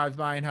car drive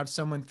by and have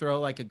someone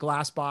throw like a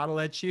glass bottle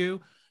at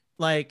you.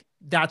 Like,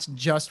 that's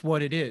just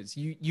what it is.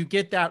 You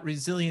get that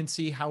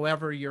resiliency,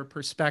 however your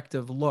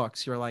perspective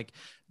looks. You're like,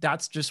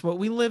 that's just what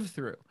we live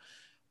through.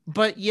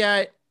 But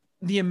yet,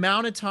 the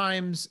amount of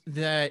times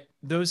that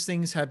those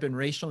things have been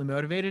racially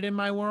motivated in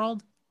my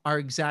world are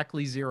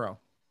exactly zero,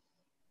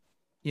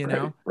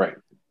 Right.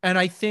 And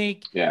I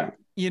think, yeah,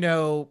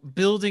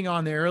 building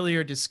on the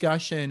earlier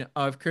discussion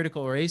of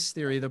critical race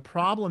theory, the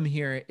problem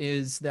here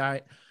is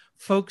that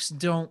folks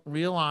don't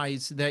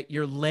realize that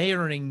you're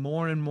layering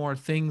more and more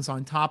things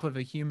on top of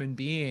a human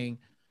being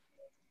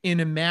in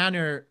a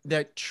manner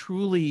that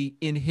truly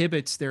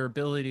inhibits their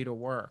ability to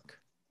work,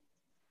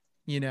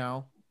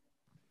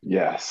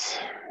 Yes.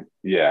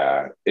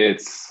 Yeah.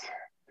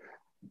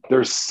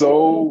 There's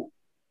so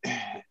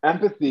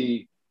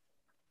empathy,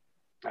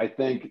 I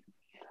think,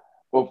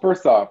 well,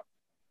 first off,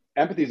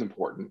 empathy is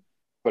important,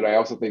 but I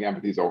also think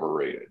empathy is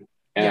overrated.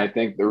 And I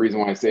think the reason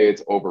why I say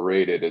it's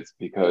overrated is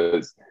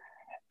because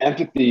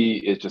empathy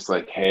is just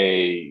like,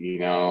 hey,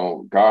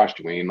 gosh,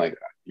 Dwayne, like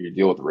you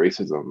deal with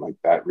racism, like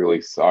that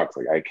really sucks.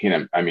 Like I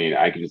can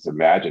just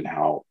imagine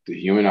how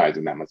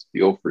dehumanizing that must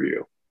feel for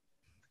you.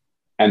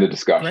 And the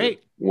discussion.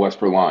 Great. What's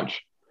for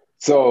lunch?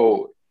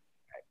 So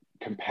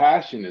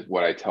compassion is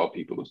what I tell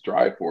people to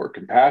strive for.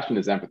 Compassion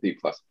is empathy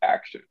plus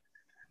action.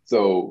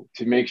 So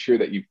to make sure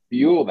that you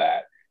feel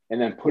that and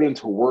then put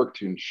into work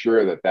to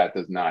ensure that that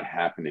does not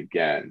happen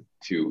again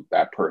to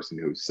that person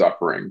who's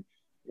suffering.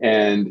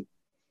 And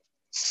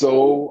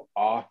so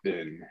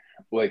often,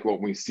 like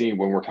what we see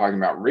when we're talking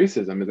about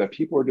racism is that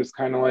people are just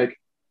kind of like,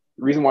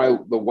 the reason why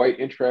the white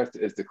interest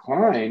is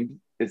declined,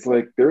 it's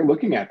like they're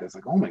looking at this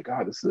like, oh my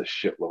God, this is a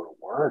shitload of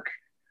work.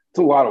 It's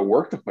a lot of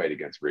work to fight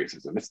against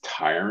racism. It's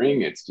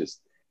tiring. It's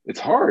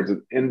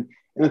hard. And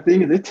the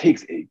thing is, it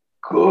takes a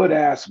good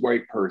ass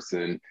white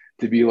person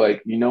to be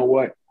like, you know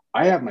what?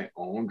 I have my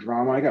own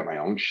drama. I got my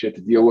own shit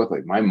to deal with.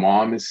 Like my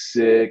mom is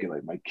sick and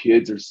like my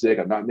kids are sick.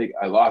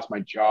 I lost my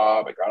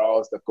job. I got all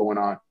this stuff going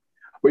on.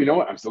 But you know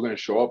what? I'm still going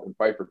to show up and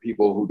fight for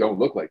people who don't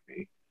look like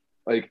me.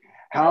 Like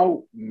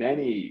how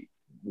many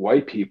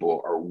white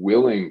people are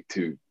willing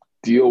to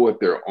deal with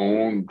their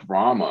own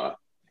drama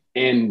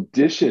in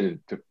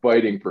addition to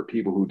fighting for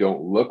people who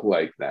don't look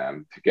like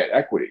them to get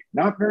equity?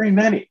 Not very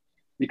many,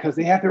 because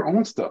they have their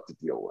own stuff to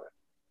deal with.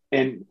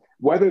 And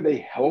whether they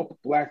help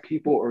Black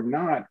people or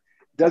not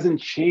doesn't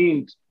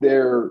change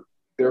their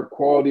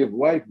quality of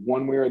life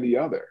one way or the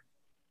other.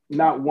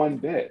 Not one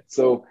bit.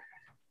 So,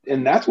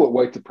 and that's what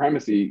white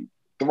supremacy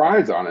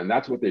thrives on, and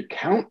that's what they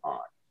count on,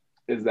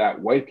 is that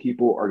white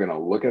people are going to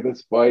look at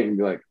this fight and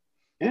be like,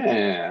 I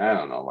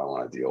don't know if I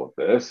want to deal with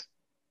this.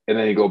 And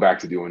then you go back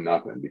to doing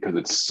nothing because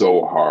it's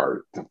so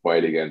hard to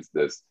fight against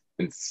this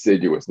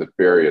insidious,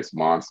 nefarious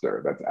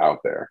monster that's out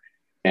there.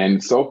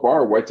 And so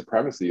far, white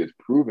supremacy has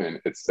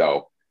proven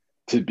itself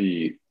to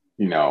be,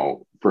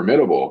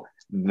 formidable.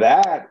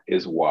 That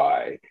is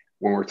why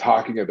when we're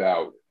talking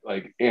about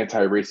like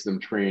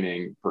anti-racism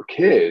training for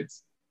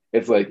kids,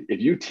 it's like if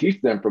you teach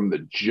them from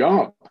the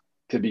jump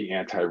to be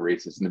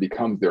anti-racist and it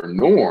becomes their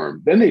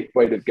norm, then they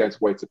fight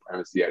against white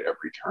supremacy at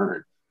every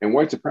turn. And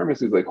white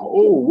supremacy is like,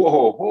 oh,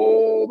 whoa,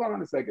 hold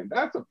on a second.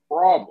 That's a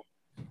problem.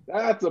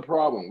 That's a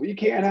problem. We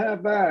can't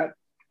have that.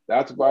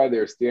 That's why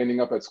they're standing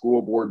up at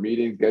school board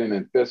meetings, getting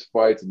in fist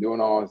fights and doing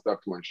all this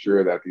stuff to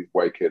ensure that these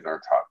white kids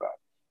aren't taught that.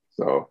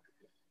 So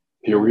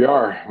here we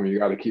are. We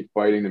got to keep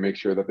fighting to make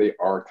sure that they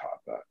are taught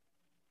that.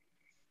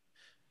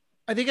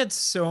 I think it's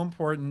so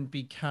important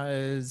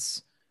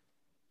because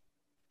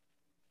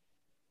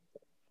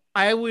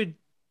I would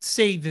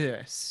say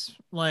this,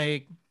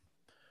 like,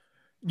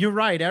 you're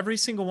right. Every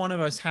single one of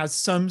us has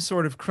some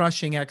sort of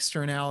crushing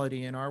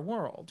externality in our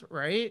world,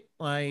 right?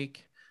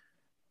 Like,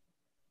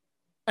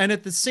 and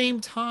at the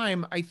same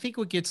time, I think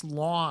what gets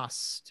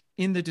lost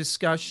in the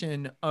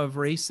discussion of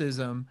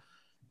racism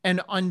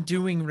and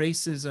undoing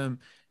racism,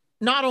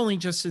 not only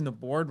just in the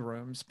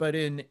boardrooms, but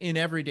in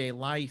everyday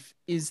life,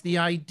 is the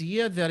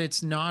idea that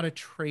it's not a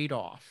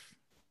trade-off,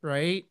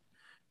 right?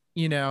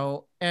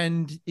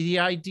 And the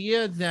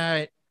idea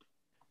that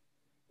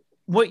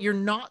what you're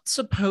not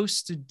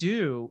supposed to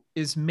do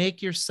is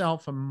make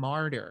yourself a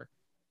martyr.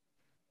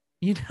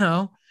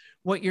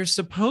 What you're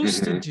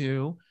supposed to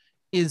do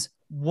is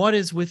what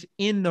is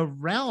within the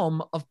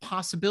realm of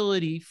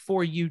possibility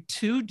for you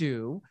to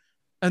do.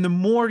 And the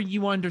more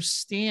you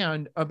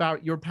understand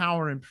about your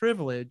power and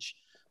privilege,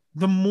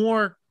 the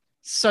more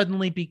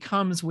suddenly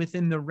becomes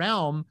within the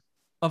realm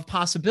of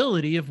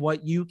possibility of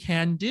what you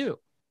can do.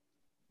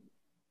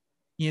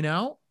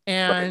 And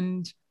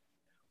right.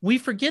 We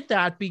forget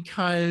that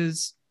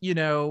because,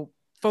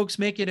 folks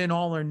make it an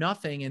all or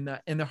nothing, and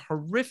the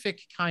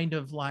horrific kind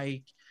of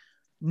like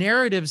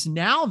narratives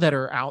now that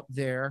are out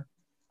there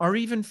are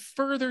even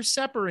further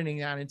separating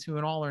that into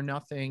an all or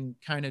nothing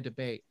kind of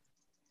debate.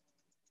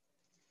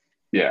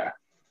 Yeah,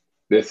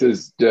 this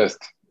is just,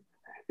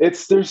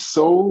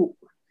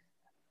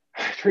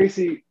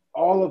 Tracy,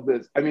 all of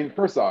this. I mean,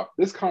 first off,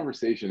 this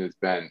conversation has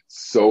been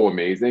so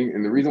amazing.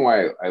 And the reason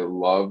why I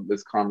love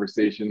this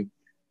conversation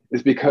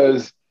is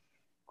because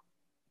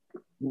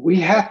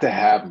we have to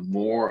have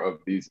more of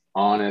these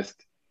honest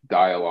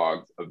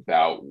dialogues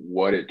about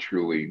what it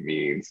truly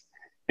means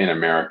in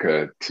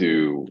America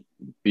to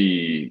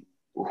be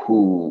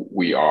who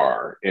we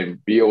are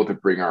and be able to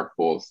bring our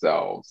full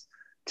selves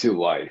to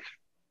life.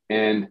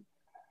 And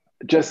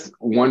just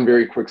one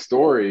very quick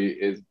story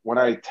is when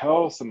I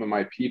tell some of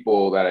my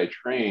people that I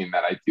train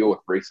that I deal with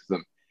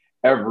racism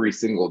every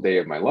single day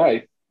of my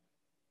life,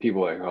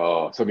 people are like,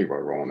 oh, some people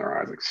are rolling their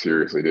eyes like,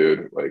 seriously,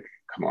 dude, like,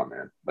 come on,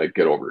 man, like,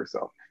 get over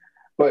yourself.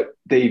 But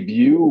they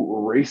view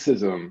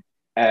racism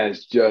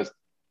as just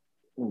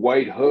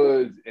white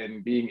hoods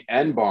and being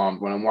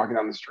N-bombed when I'm walking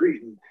down the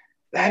street. And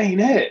that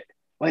ain't it.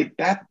 Like,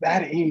 that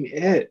ain't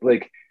it.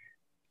 Like,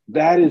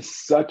 that is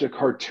such a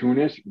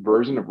cartoonish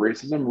version of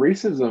racism.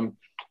 Racism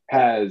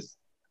has,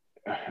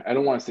 I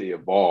don't want to say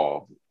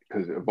evolved,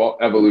 because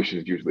evolution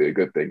is usually a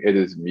good thing. It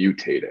is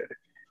mutated.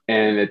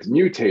 And it's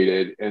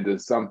mutated into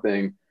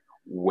something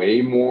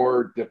way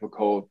more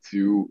difficult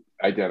to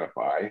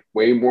identify,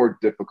 way more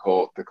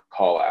difficult to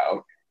call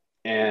out.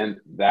 And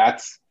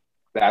that's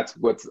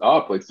what's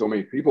up. Like, so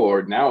many people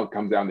are now, it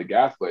comes down to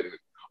gaslighting.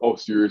 Oh,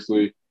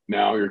 seriously,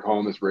 now you're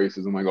calling this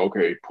racist? I'm like,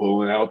 okay,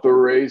 pulling out the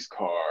race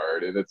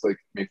card. And it's like,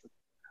 and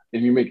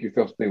you make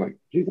yourself think like,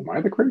 geez, am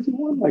I the crazy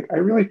one? Like, I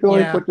really feel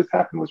like what just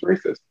happened was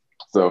racist.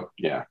 So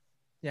yeah.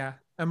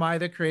 Am I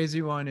the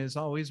crazy one is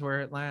always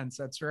where it lands.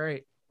 That's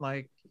right.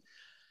 Like,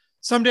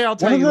 someday I'll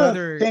tell you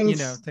other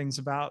things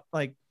about,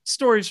 like,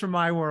 stories from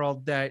my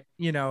world that,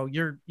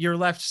 you're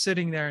left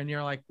sitting there and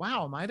you're like,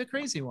 wow, am I the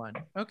crazy one?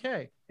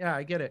 Okay. Yeah,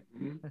 I get it.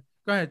 Mm-hmm.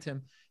 Go ahead,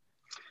 Tim.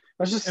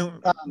 I was just,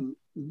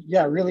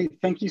 really,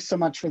 thank you so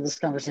much for this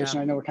conversation.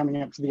 I know we're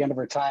coming up to the end of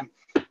our time.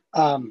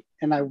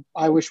 And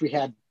I wish we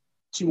had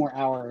 2 more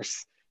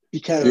hours,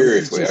 because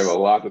seriously, I have a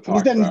lot to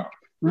talk about.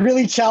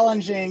 Really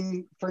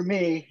challenging for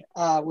me,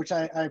 which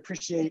I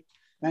appreciate.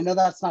 And I know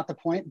that's not the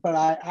point, but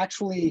I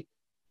actually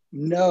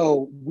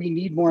know we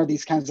need more of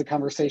these kinds of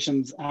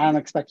conversations. I don't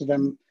expect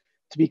them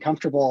to be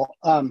comfortable.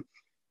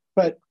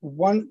 But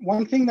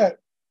one thing that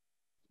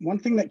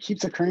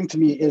keeps occurring to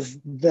me is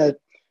that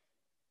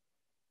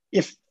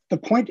if the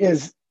point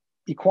is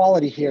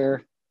equality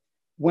here,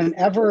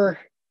 whenever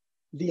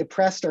the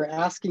oppressed are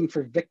asking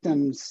for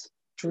victims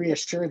to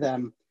reassure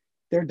them,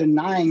 they're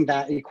denying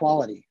that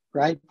equality,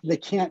 right?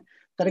 That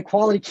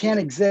equality can't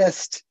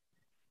exist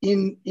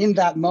in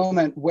that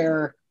moment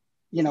where,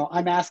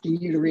 I'm asking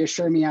you to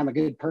reassure me I'm a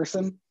good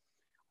person.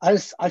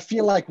 I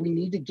feel like we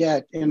need to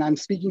get, and I'm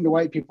speaking to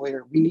white people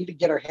here, we need to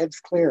get our heads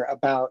clear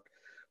about,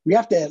 we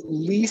have to at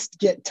least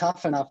get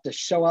tough enough to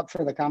show up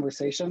for the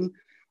conversation,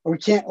 or we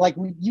can't,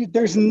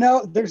 there's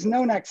no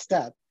next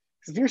step.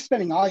 Because if you're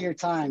spending all your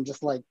time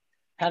just like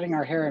patting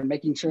our hair and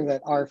making sure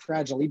that our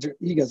fragile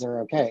egos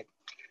are okay,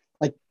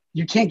 like,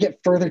 you can't get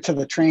further to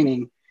the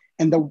training.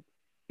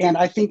 And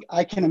I think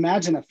I can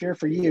imagine a fear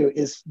for you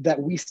is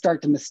that we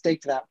start to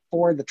mistake that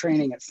for the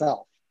training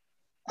itself.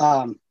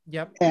 And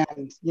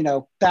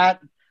that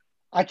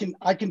I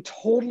can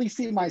totally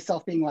see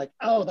myself being like,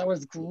 oh, that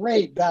was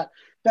great. That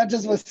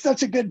just was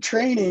such a good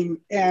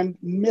training, and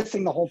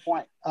missing the whole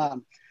point.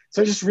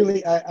 So just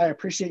really, I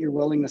appreciate your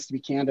willingness to be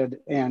candid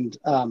and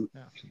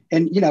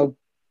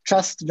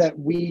trust that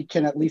we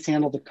can at least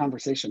handle the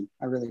conversation.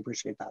 I really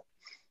appreciate that.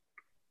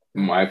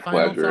 My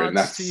pleasure. And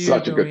that's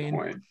such a good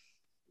point.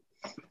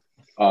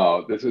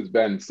 Oh, this has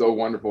been so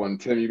wonderful. And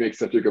Tim, you make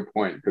such a good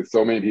point, because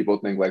so many people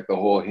think like the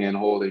whole hand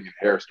holding and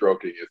hair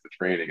stroking is the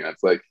training. And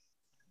it's like,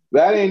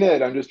 that ain't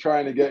it. I'm just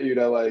trying to get you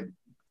to like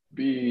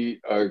be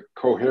a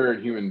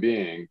coherent human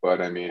being.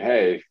 But I mean,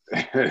 hey,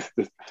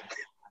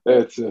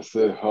 it's just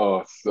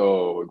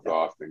so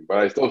exhausting. But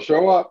I still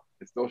show up.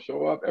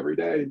 Every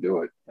day and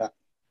do it. Yeah.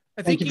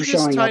 I think you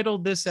just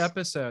titled this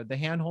episode, "The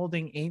Hand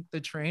Holding Ain't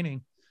the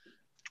Training."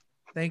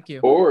 Thank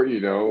you. Or,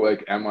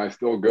 like, am I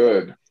still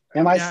good?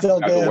 Am I still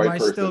good? Am I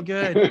still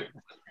good?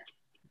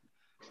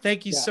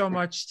 Thank you so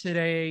much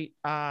today.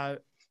 I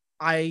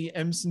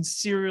am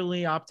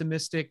sincerely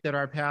optimistic that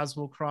our paths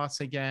will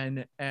cross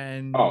again.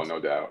 And oh,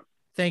 no doubt.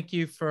 Thank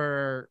you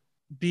for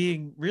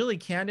being really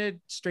candid,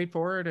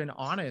 straightforward, and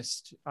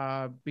honest,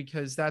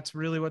 because that's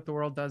really what the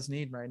world does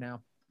need right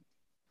now.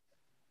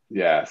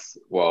 Yes.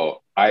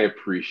 Well, I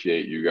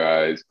appreciate you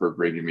guys for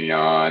bringing me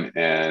on,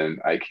 and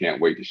I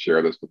can't wait to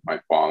share this with my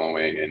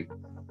following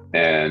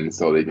and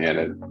so they get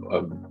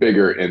a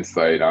bigger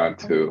insight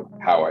onto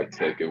how I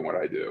tick and what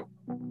I do.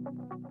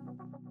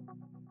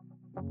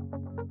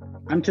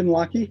 I'm Tim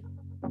Lockey.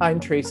 I'm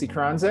Tracy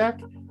Kronzak,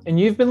 and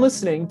you've been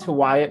listening to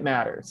Why It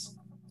Matters.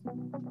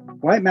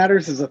 Why It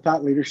Matters is a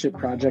thought leadership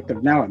project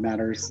of Now It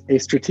Matters, a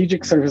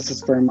strategic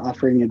services firm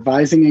offering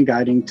advising and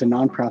guiding to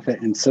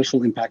nonprofit and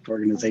social impact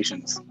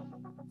organizations.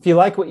 If you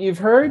like what you've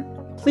heard,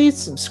 please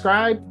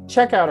subscribe,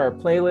 check out our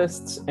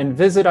playlists, and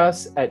visit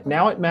us at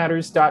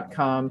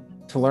nowitmatters.com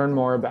to learn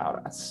more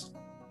about us.